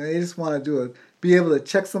project and they just want to be able to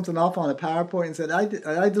check something off on a PowerPoint and say,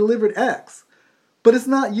 I delivered X, but it's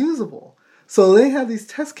not usable. So they have these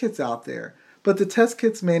test kits out there, but the test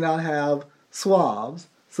kits may not have swabs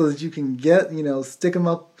so that you can get, stick them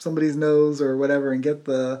up somebody's nose or whatever and get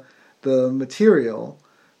the material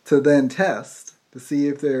to then test to see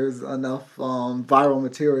if there's enough viral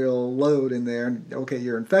material load in there and okay,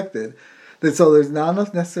 you're infected. So there's not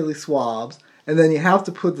enough necessarily swabs, and then you have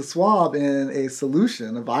to put the swab in a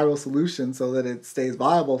solution, a viral solution, so that it stays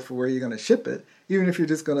viable for where you're going to ship it, even if you're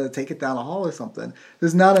just going to take it down a hall or something.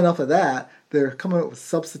 There's not enough of that. They're coming up with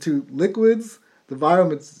substitute liquids. The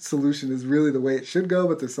viral solution is really the way it should go,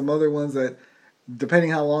 but there's some other ones that, depending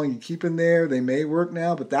how long you keep in there, they may work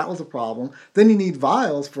now, but that was a problem. Then you need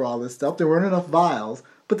vials for all this stuff. There weren't enough vials,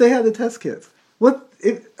 but they had the test kits. When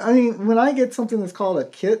I get something that's called a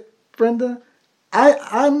kit, Brenda,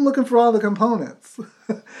 I'm looking for all the components.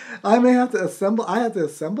 I have to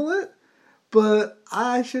assemble it, but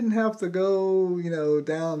I shouldn't have to go,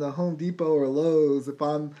 down to Home Depot or Lowe's if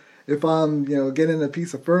I'm getting a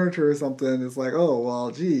piece of furniture or something. It's like, oh, well,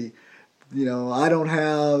 gee, I don't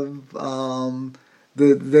have,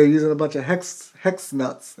 they're using a bunch of hex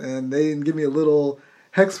nuts and they didn't give me a little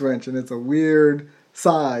hex wrench and it's a weird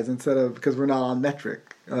size because we're not on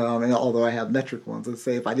metric. And although I have metric ones, let's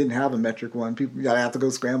say if I didn't have a metric one, I'd have to go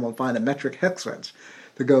scramble and find a metric hex wrench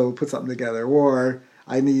to go put something together. Or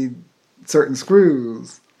I need certain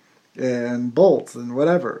screws and bolts and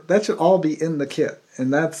whatever. That should all be in the kit.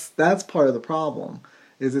 And that's part of the problem,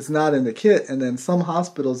 is it's not in the kit. And then some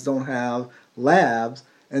hospitals don't have labs,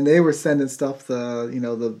 and they were sending stuff to,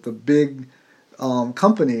 the big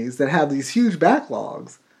companies that have these huge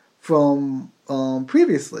backlogs from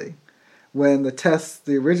previously, when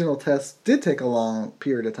the original tests did take a long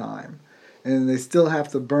period of time. And they still have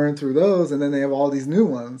to burn through those, and then they have all these new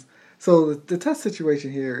ones. So the test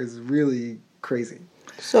situation here is really crazy.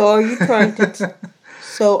 So are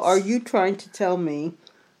you trying to tell me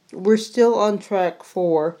we're still on track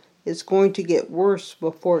for it's going to get worse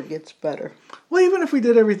before it gets better? Well, even if we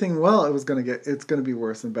did everything well, it's going to be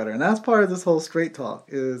worse and better. And that's part of this whole straight talk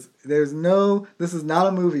is this is not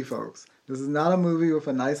a movie, folks. This is not a movie with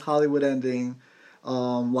a nice Hollywood ending,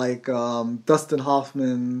 like Dustin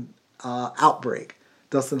Hoffman Outbreak.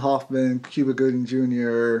 Dustin Hoffman, Cuba Gooding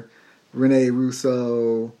Jr., Rene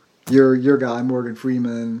Russo, your guy Morgan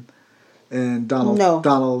Freeman, and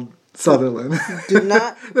Donald Sutherland. Do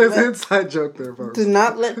not. There's an inside joke there, folks. Do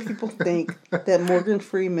not let people think that Morgan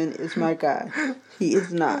Freeman is my guy. He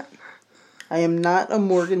is not. I am not a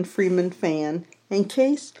Morgan Freeman fan, in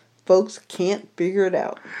case folks can't figure it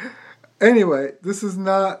out. Anyway, this is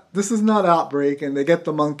not Outbreak, and they get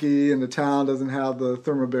the monkey, and the town doesn't have the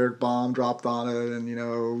thermobaric bomb dropped on it,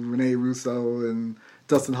 and Rene Russo and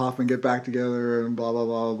Dustin Hoffman get back together, and blah blah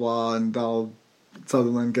blah blah, and Donald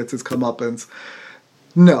Sutherland gets his comeuppance.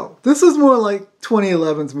 No, this is more like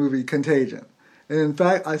 2011's movie Contagion, and in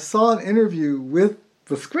fact, I saw an interview with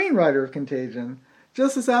the screenwriter of Contagion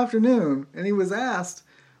just this afternoon, and he was asked,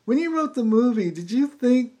 when you wrote the movie, did you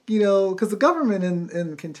think, because the government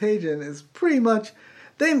in Contagion is pretty much,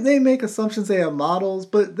 they make assumptions, they have models,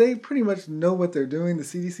 but they pretty much know what they're doing. The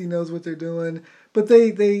CDC knows what they're doing, but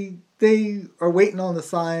they are waiting on the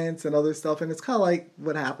science and other stuff, and it's kind of like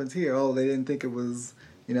what happens here. Oh, they didn't think it was,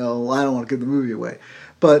 I don't want to give the movie away.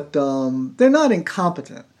 But they're not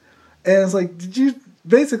incompetent. And it's like,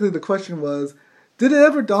 basically the question was, did it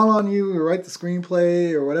ever dawn on you to write the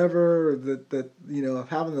screenplay or whatever that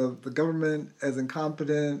having the government as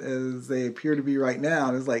incompetent as they appear to be right now?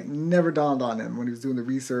 And it's like never dawned on him when he was doing the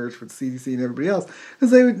research with CDC and everybody else,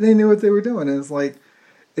 because they knew what they were doing. And it's like,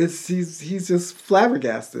 he's just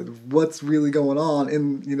flabbergasted what's really going on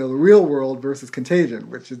in the real world versus Contagion,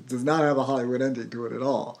 which does not have a Hollywood ending to it at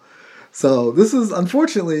all. So this is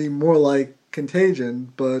unfortunately more like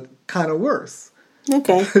Contagion, but kind of worse.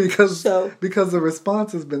 Okay. because the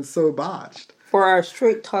response has been so botched. For our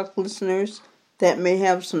Straight Talk listeners that may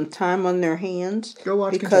have some time on their hands Go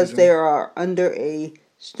watch because Contagion. they are under a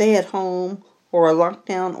stay-at-home or a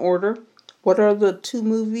lockdown order, what are the 2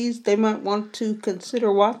 movies they might want to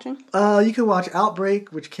consider watching? You can watch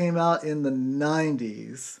Outbreak, which came out in the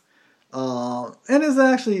 90s. And is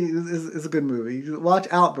actually is a good movie. You watch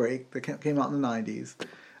Outbreak that came out in the 90s,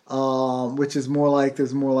 which is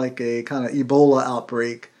there's more like a kind of Ebola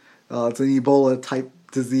outbreak. It's an Ebola type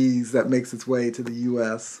disease that makes its way to the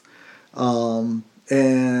U.S. And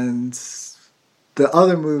the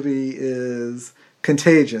other movie is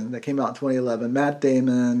Contagion that came out in 2011. Matt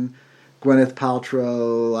Damon, Gwyneth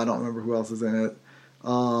Paltrow. I don't remember who else is in it.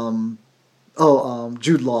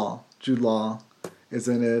 Jude Law. Jude Law is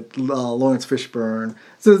in it. Lawrence Fishburne.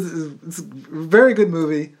 So it's a very good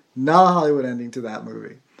movie. Not a Hollywood ending to that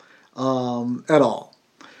movie at all.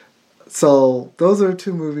 So those are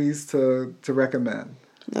 2 movies to recommend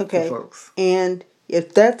to folks. And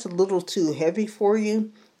if that's a little too heavy for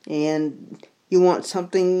you and you want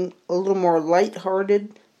something a little more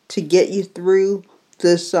lighthearted to get you through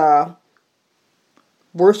this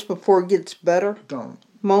worse before it gets better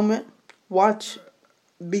moment, watch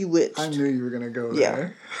Bewitched. I knew you were going to go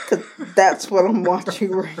there. Yeah, that's what I'm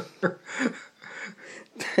watching right now.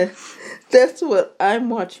 That's what I'm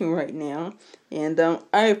watching right now. And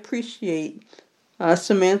I appreciate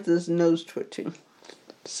Samantha's nose twitching.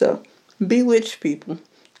 So, Bewitched, people.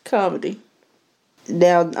 Comedy.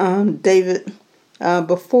 Now, David,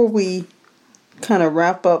 before we kind of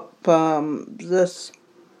wrap up this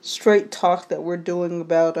straight talk that we're doing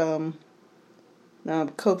about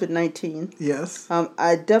COVID-19. Yes.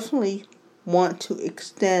 I definitely want to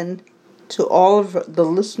extend to all of the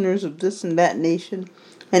listeners of This and That Nation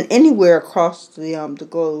and anywhere across the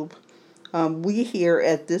globe. We here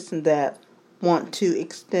at This and That want to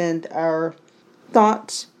extend our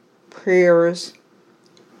thoughts, prayers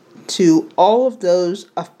to all of those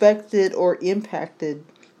affected or impacted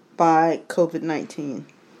by COVID-19.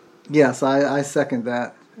 Yes, I second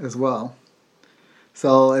that as well.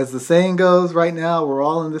 So as the saying goes right now, we're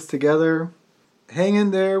all in this together. Hang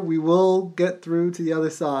in there. We will get through to the other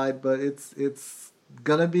side, but it's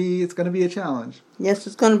gonna be a challenge. Yes,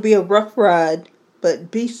 it's gonna be a rough ride, but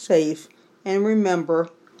be safe and remember,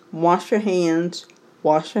 wash your hands,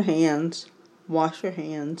 wash your hands, wash your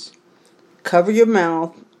hands. Cover your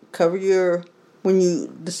mouth, when you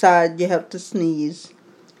decide you have to sneeze,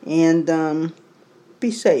 and be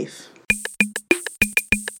safe.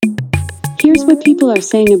 Here's what people are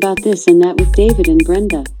saying about This and That with David and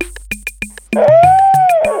Brenda.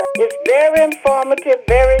 It's very informative,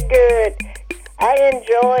 very good. I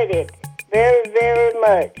enjoyed it very, very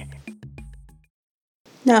much.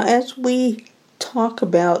 Now, as we talk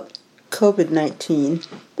about COVID-19,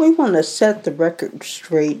 we want to set the record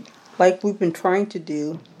straight like we've been trying to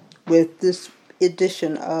do with this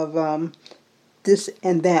edition of This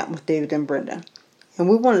and That with David and Brenda. And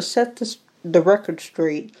we want to set the record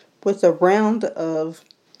straight with a round of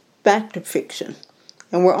fact or fiction.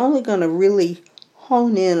 And we're only going to really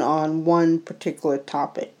hone in on one particular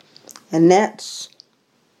topic. And that's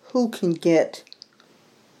who can get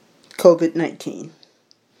COVID-19.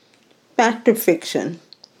 Fact or fiction.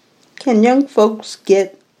 Can young folks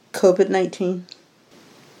get COVID-19?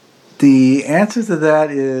 The answer to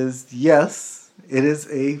that is yes. It is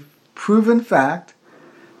a proven fact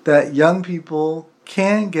that young people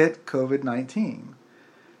can get COVID-19.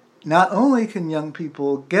 Not only can young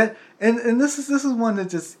people get, and this is one that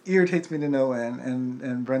just irritates me to no end,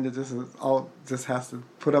 and Brenda just has to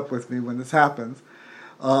put up with me when this happens,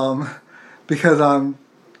 because I'm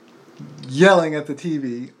yelling at the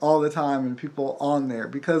TV all the time and people on there,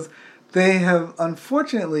 because they have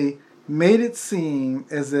unfortunately made it seem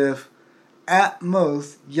as if at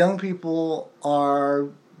most young people are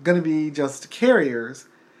going to be just carriers,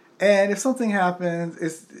 and if something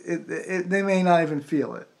happens, they may not even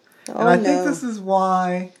feel it. And I think this is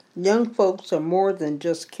why young folks are more than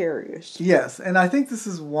just carriers. Yes, and I think this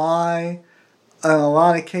is why in a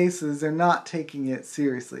lot of cases they're not taking it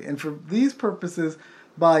seriously. And for these purposes,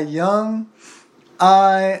 by young,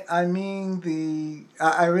 I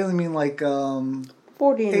really mean like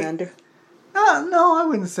 40 and under. No, I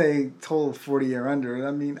wouldn't say total 40 or under.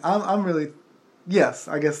 I mean, I'm really, yes,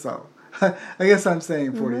 I guess so. I guess I'm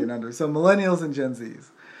saying 40 and under. So millennials and Gen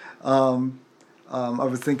Zs. I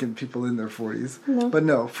was thinking people in their 40s. No. But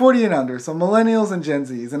no, 40 and under. So millennials and Gen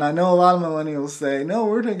Zs. And I know a lot of millennials say, no,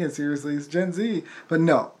 we're taking it seriously. It's Gen Z. But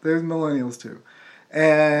no, there's millennials too.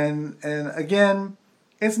 And again,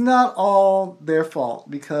 it's not all their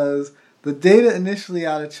fault because the data initially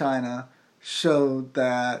out of China showed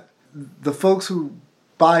that the folks who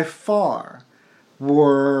by far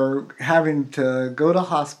were having to go to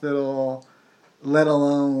hospital, let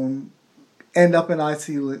alone end up in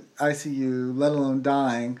ICU, let alone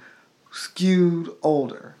dying, skewed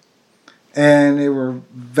older. And they were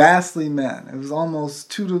vastly men. It was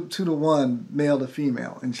almost 2 to 1 male to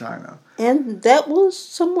female in China. And that was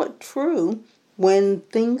somewhat true when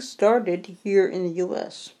things started here in the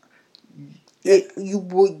U.S. You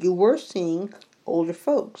were seeing older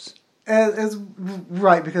folks. As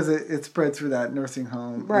right, because it spread through that nursing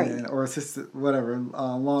home, right, or assisted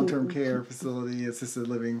long-term care facility, assisted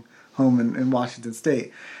living home in Washington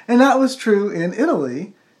State, and that was true in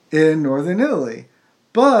Italy, in northern Italy,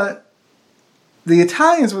 but the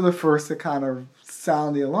Italians were the first to kind of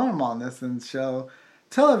sound the alarm on this and tell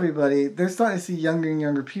everybody they're starting to see younger and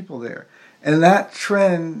younger people there, and that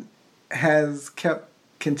trend has kept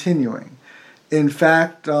continuing. In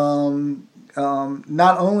fact,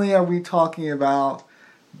 not only are we talking about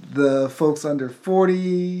the folks under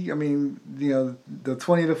 40, the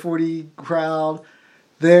 20 to 40 crowd,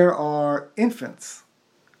 there are infants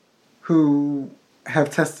who have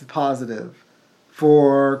tested positive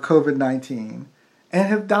for COVID-19 and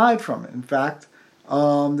have died from it. In fact,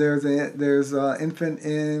 there's an infant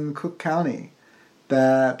in Cook County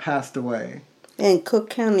that passed away. And Cook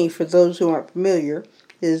County, for those who aren't familiar,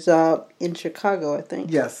 is in Chicago, I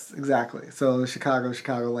think. Yes, exactly. So the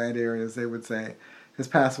Chicagoland areas, they would say, has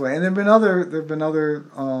passed away. And there have been other,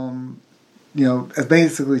 as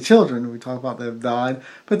basically children we talk about that have died,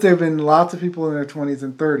 but there have been lots of people in their 20s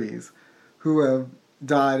and 30s who have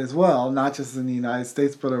died as well, not just in the United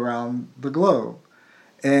States, but around the globe.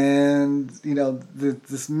 And,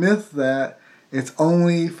 this myth that it's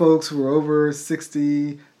only folks who are over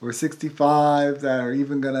 60 or 65 that are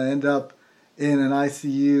even going to end up in an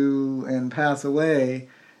ICU and pass away,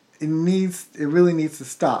 it really needs to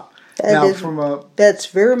stop. That's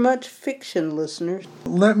very much fiction, listeners.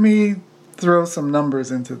 Let me throw some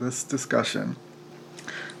numbers into this discussion.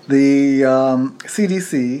 The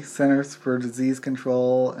CDC, Centers for Disease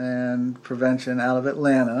Control and Prevention out of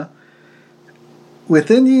Atlanta,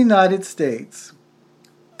 within the United States,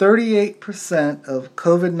 38% of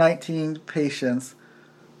COVID-19 patients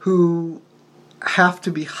who have to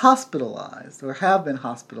be hospitalized or have been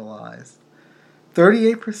hospitalized,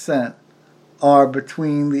 38% are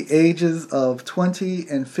between the ages of 20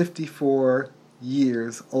 and 54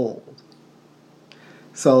 years old.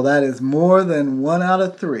 So that is more than 1 out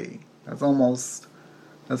of 3. That's almost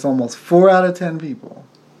 4 out of 10 people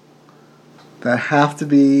that have to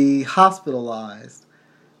be hospitalized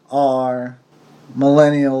are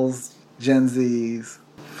millennials, Gen Zs,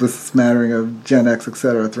 with a smattering of Gen X,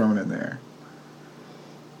 etc. thrown in there.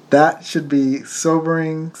 That should be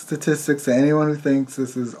sobering statistics to anyone who thinks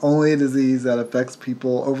this is only a disease that affects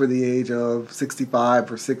people over the age of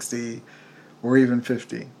 65 or 60 or even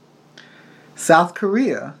 50. South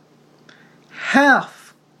Korea,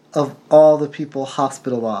 half of all the people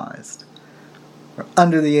hospitalized are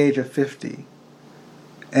under the age of 50.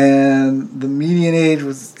 And the median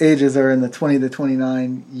ages are in the 20 to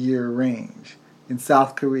 29 year range in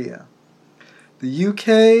South Korea. The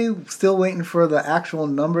UK, still waiting for the actual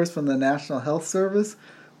numbers from the National Health Service,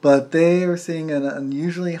 but they are seeing an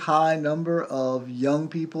unusually high number of young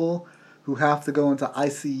people who have to go into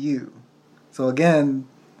ICU. So again,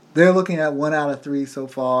 they're looking at 1 out of 3 so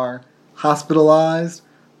far hospitalized,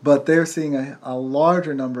 but they're seeing a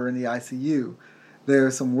larger number in the ICU. There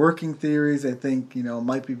are some working theories. They think,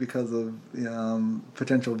 might be because of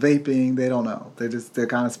potential vaping. They don't know. They're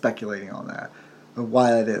kind of speculating on that, of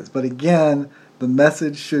why that is. But again, the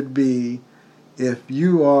message should be, if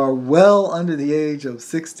you are well under the age of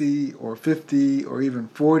 60 or 50 or even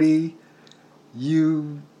 40,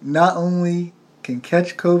 you not only can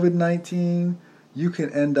catch COVID-19, you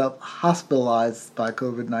can end up hospitalized by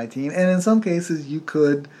COVID-19, and in some cases you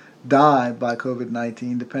could die by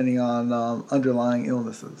COVID-19 depending on underlying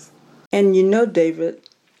illnesses. And David,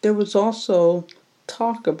 there was also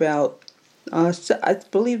talk about, I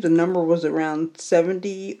believe the number was around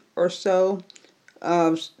 70 or so,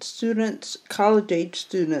 students, college-age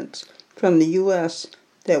students from the U.S.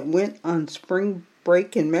 that went on spring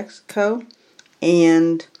break in Mexico,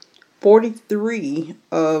 and 43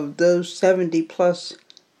 of those 70-plus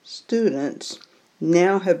students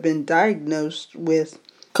now have been diagnosed with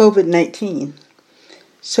COVID-19.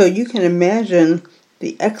 So you can imagine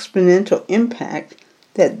the exponential impact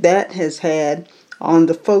that has had on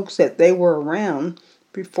the folks that they were around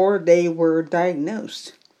before they were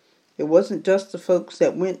diagnosed. It wasn't just the folks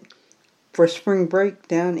that went for spring break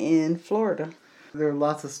down in Florida. There are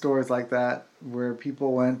lots of stories like that where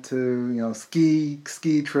people went to, ski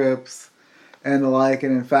trips and the like.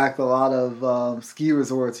 And in fact, a lot of ski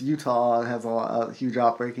resorts, Utah has a huge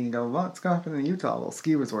outbreak. And you go, what's going to happen in Utah? Well,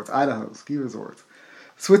 ski resorts, Idaho, ski resorts.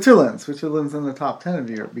 Switzerland's in the top 10 of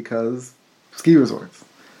Europe because ski resorts.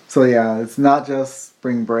 So yeah, it's not just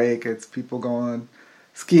spring break. It's people going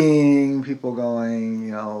skiing, people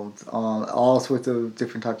going, on all sorts of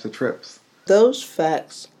different types of trips. Those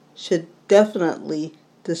facts should definitely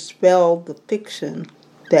dispel the fiction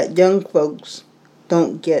that young folks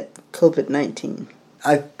don't get COVID-19.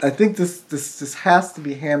 I think this has to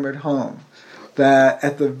be hammered home, that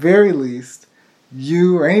at the very least,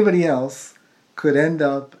 you or anybody else could end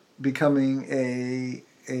up becoming a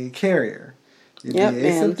carrier. You'd be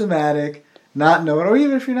asymptomatic, not know it, or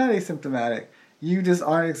even if you're not asymptomatic, you just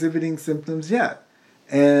aren't exhibiting symptoms yet.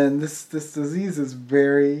 And this disease is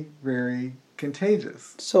very, very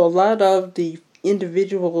contagious. So a lot of the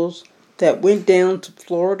individuals that went down to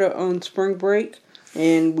Florida on spring break,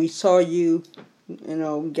 and we saw you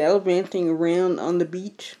gallivanting around on the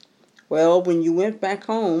beach. Well, when you went back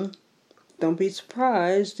home, don't be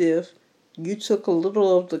surprised if you took a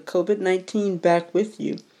little of the COVID-19 back with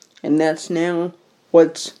you. And that's now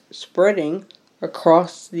what's spreading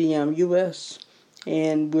across the U.S.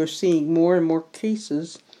 And we're seeing more and more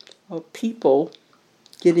cases of people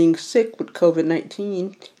getting sick with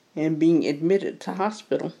COVID-19 and being admitted to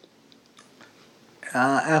hospital.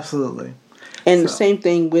 Absolutely. And the same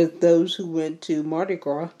thing with those who went to Mardi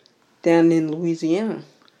Gras down in Louisiana.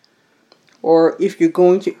 Or if you're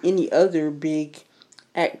going to any other big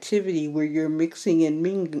activity where you're mixing and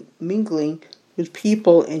mingling with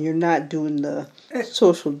people and you're not doing the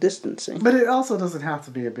social distancing. But it also doesn't have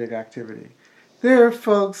to be a big activity. There are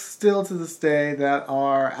folks still to this day that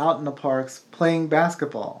are out in the parks playing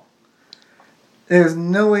basketball. There's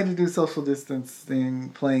no way to do social distancing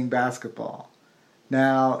playing basketball.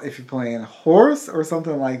 Now, if you're playing horse or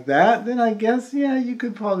something like that, then I guess, you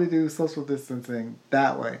could probably do social distancing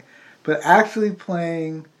that way. But actually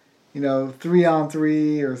playing,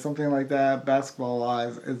 3-on-3 or something like that,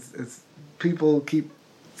 basketball-wise, it's people keep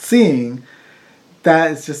seeing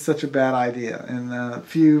that is just such a bad idea. And a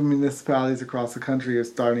few municipalities across the country are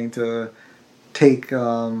starting to take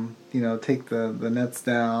the nets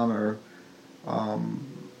down or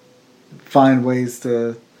find ways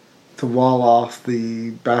to wall off the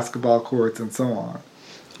basketball courts and so on.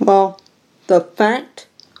 Well, the fact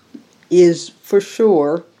is for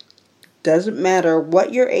sure, doesn't matter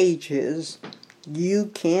what your age is, you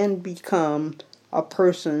can become a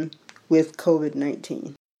person with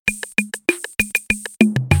COVID-19.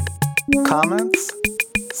 Comments?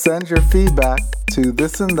 Send your feedback to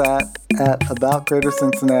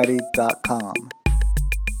thisandthat@aboutgreatercincinnati.com.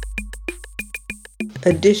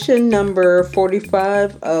 Edition number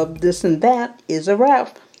 45 of This and That is a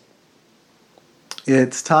wrap.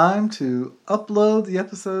 It's time to upload the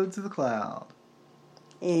episode to the cloud.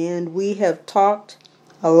 And we have talked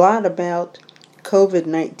a lot about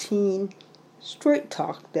COVID-19, straight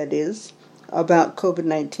talk that is, about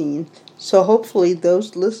COVID-19. So hopefully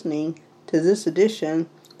those listening to this edition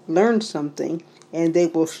learned something and they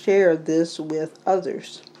will share this with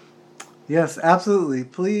others. Yes, absolutely.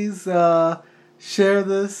 Please share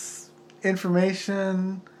this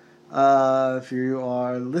information. If you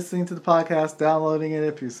are listening to the podcast, downloading it,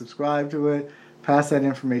 if you subscribe to it, pass that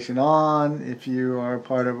information on. If you are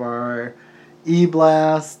part of our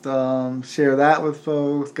e-blast, share that with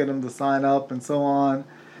folks, get them to sign up and so on,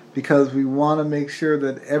 because we want to make sure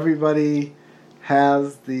that everybody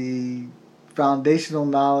has the foundational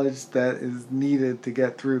knowledge that is needed to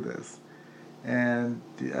get through this. And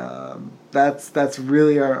that's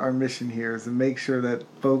really our mission here, is to make sure that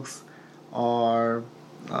folks are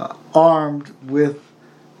armed with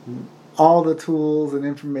all the tools and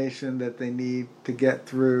information that they need to get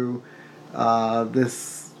through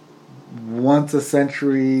this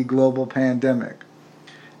once-a-century global pandemic.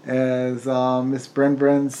 As Ms.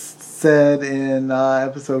 Bren said in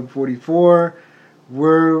episode 44,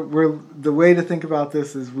 we're the way to think about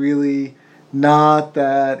this is really not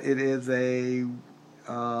that it is even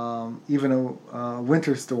a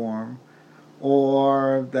winter storm,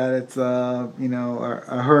 or that it's a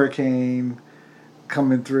hurricane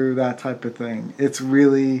coming through, that type of thing. It's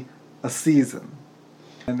really a season.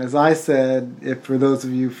 And as I said, if for those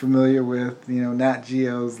of you familiar with Nat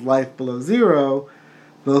Geo's Life Below Zero,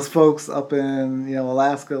 those folks up in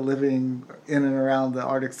Alaska living in and around the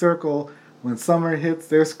Arctic Circle, when summer hits,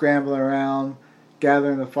 they're scrambling around,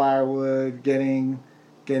 gathering the firewood, getting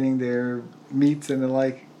their meats and the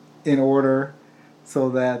like in order so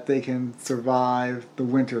that they can survive the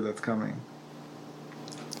winter that's coming.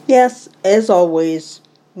 Yes, as always,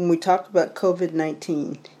 when we talk about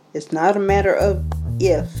COVID-19, it's not a matter of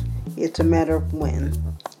if, it's a matter of when.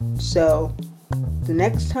 So, the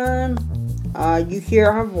next time you hear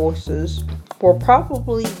our voices, we'll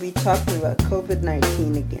probably be talking about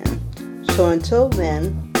COVID-19 again. So until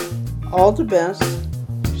then, all the best,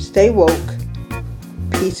 stay woke,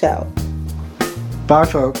 peace out. Bye,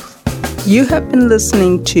 folks. You have been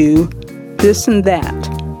listening to This and That,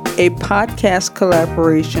 a podcast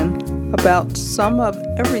collaboration about some of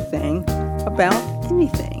everything about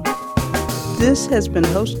anything. This has been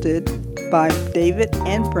hosted by David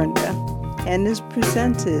and Brenda and is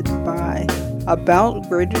presented by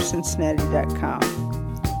AboutGreaterCincinnati.com.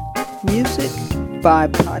 Music by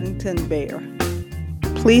Poddington Bear.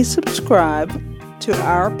 Please subscribe to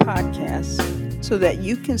our podcast so that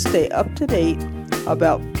you can stay up to date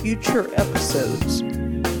about future episodes.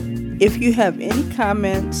 If you have any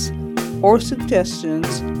comments or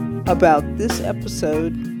suggestions about this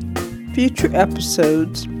episode, future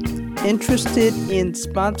episodes, interested in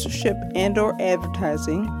sponsorship and or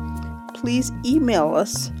advertising, please email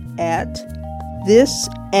us at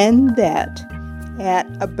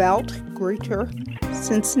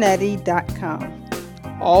thisandthat@aboutgreatercincinnati.com.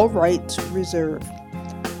 All rights reserved.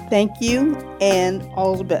 Thank you and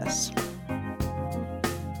all the best.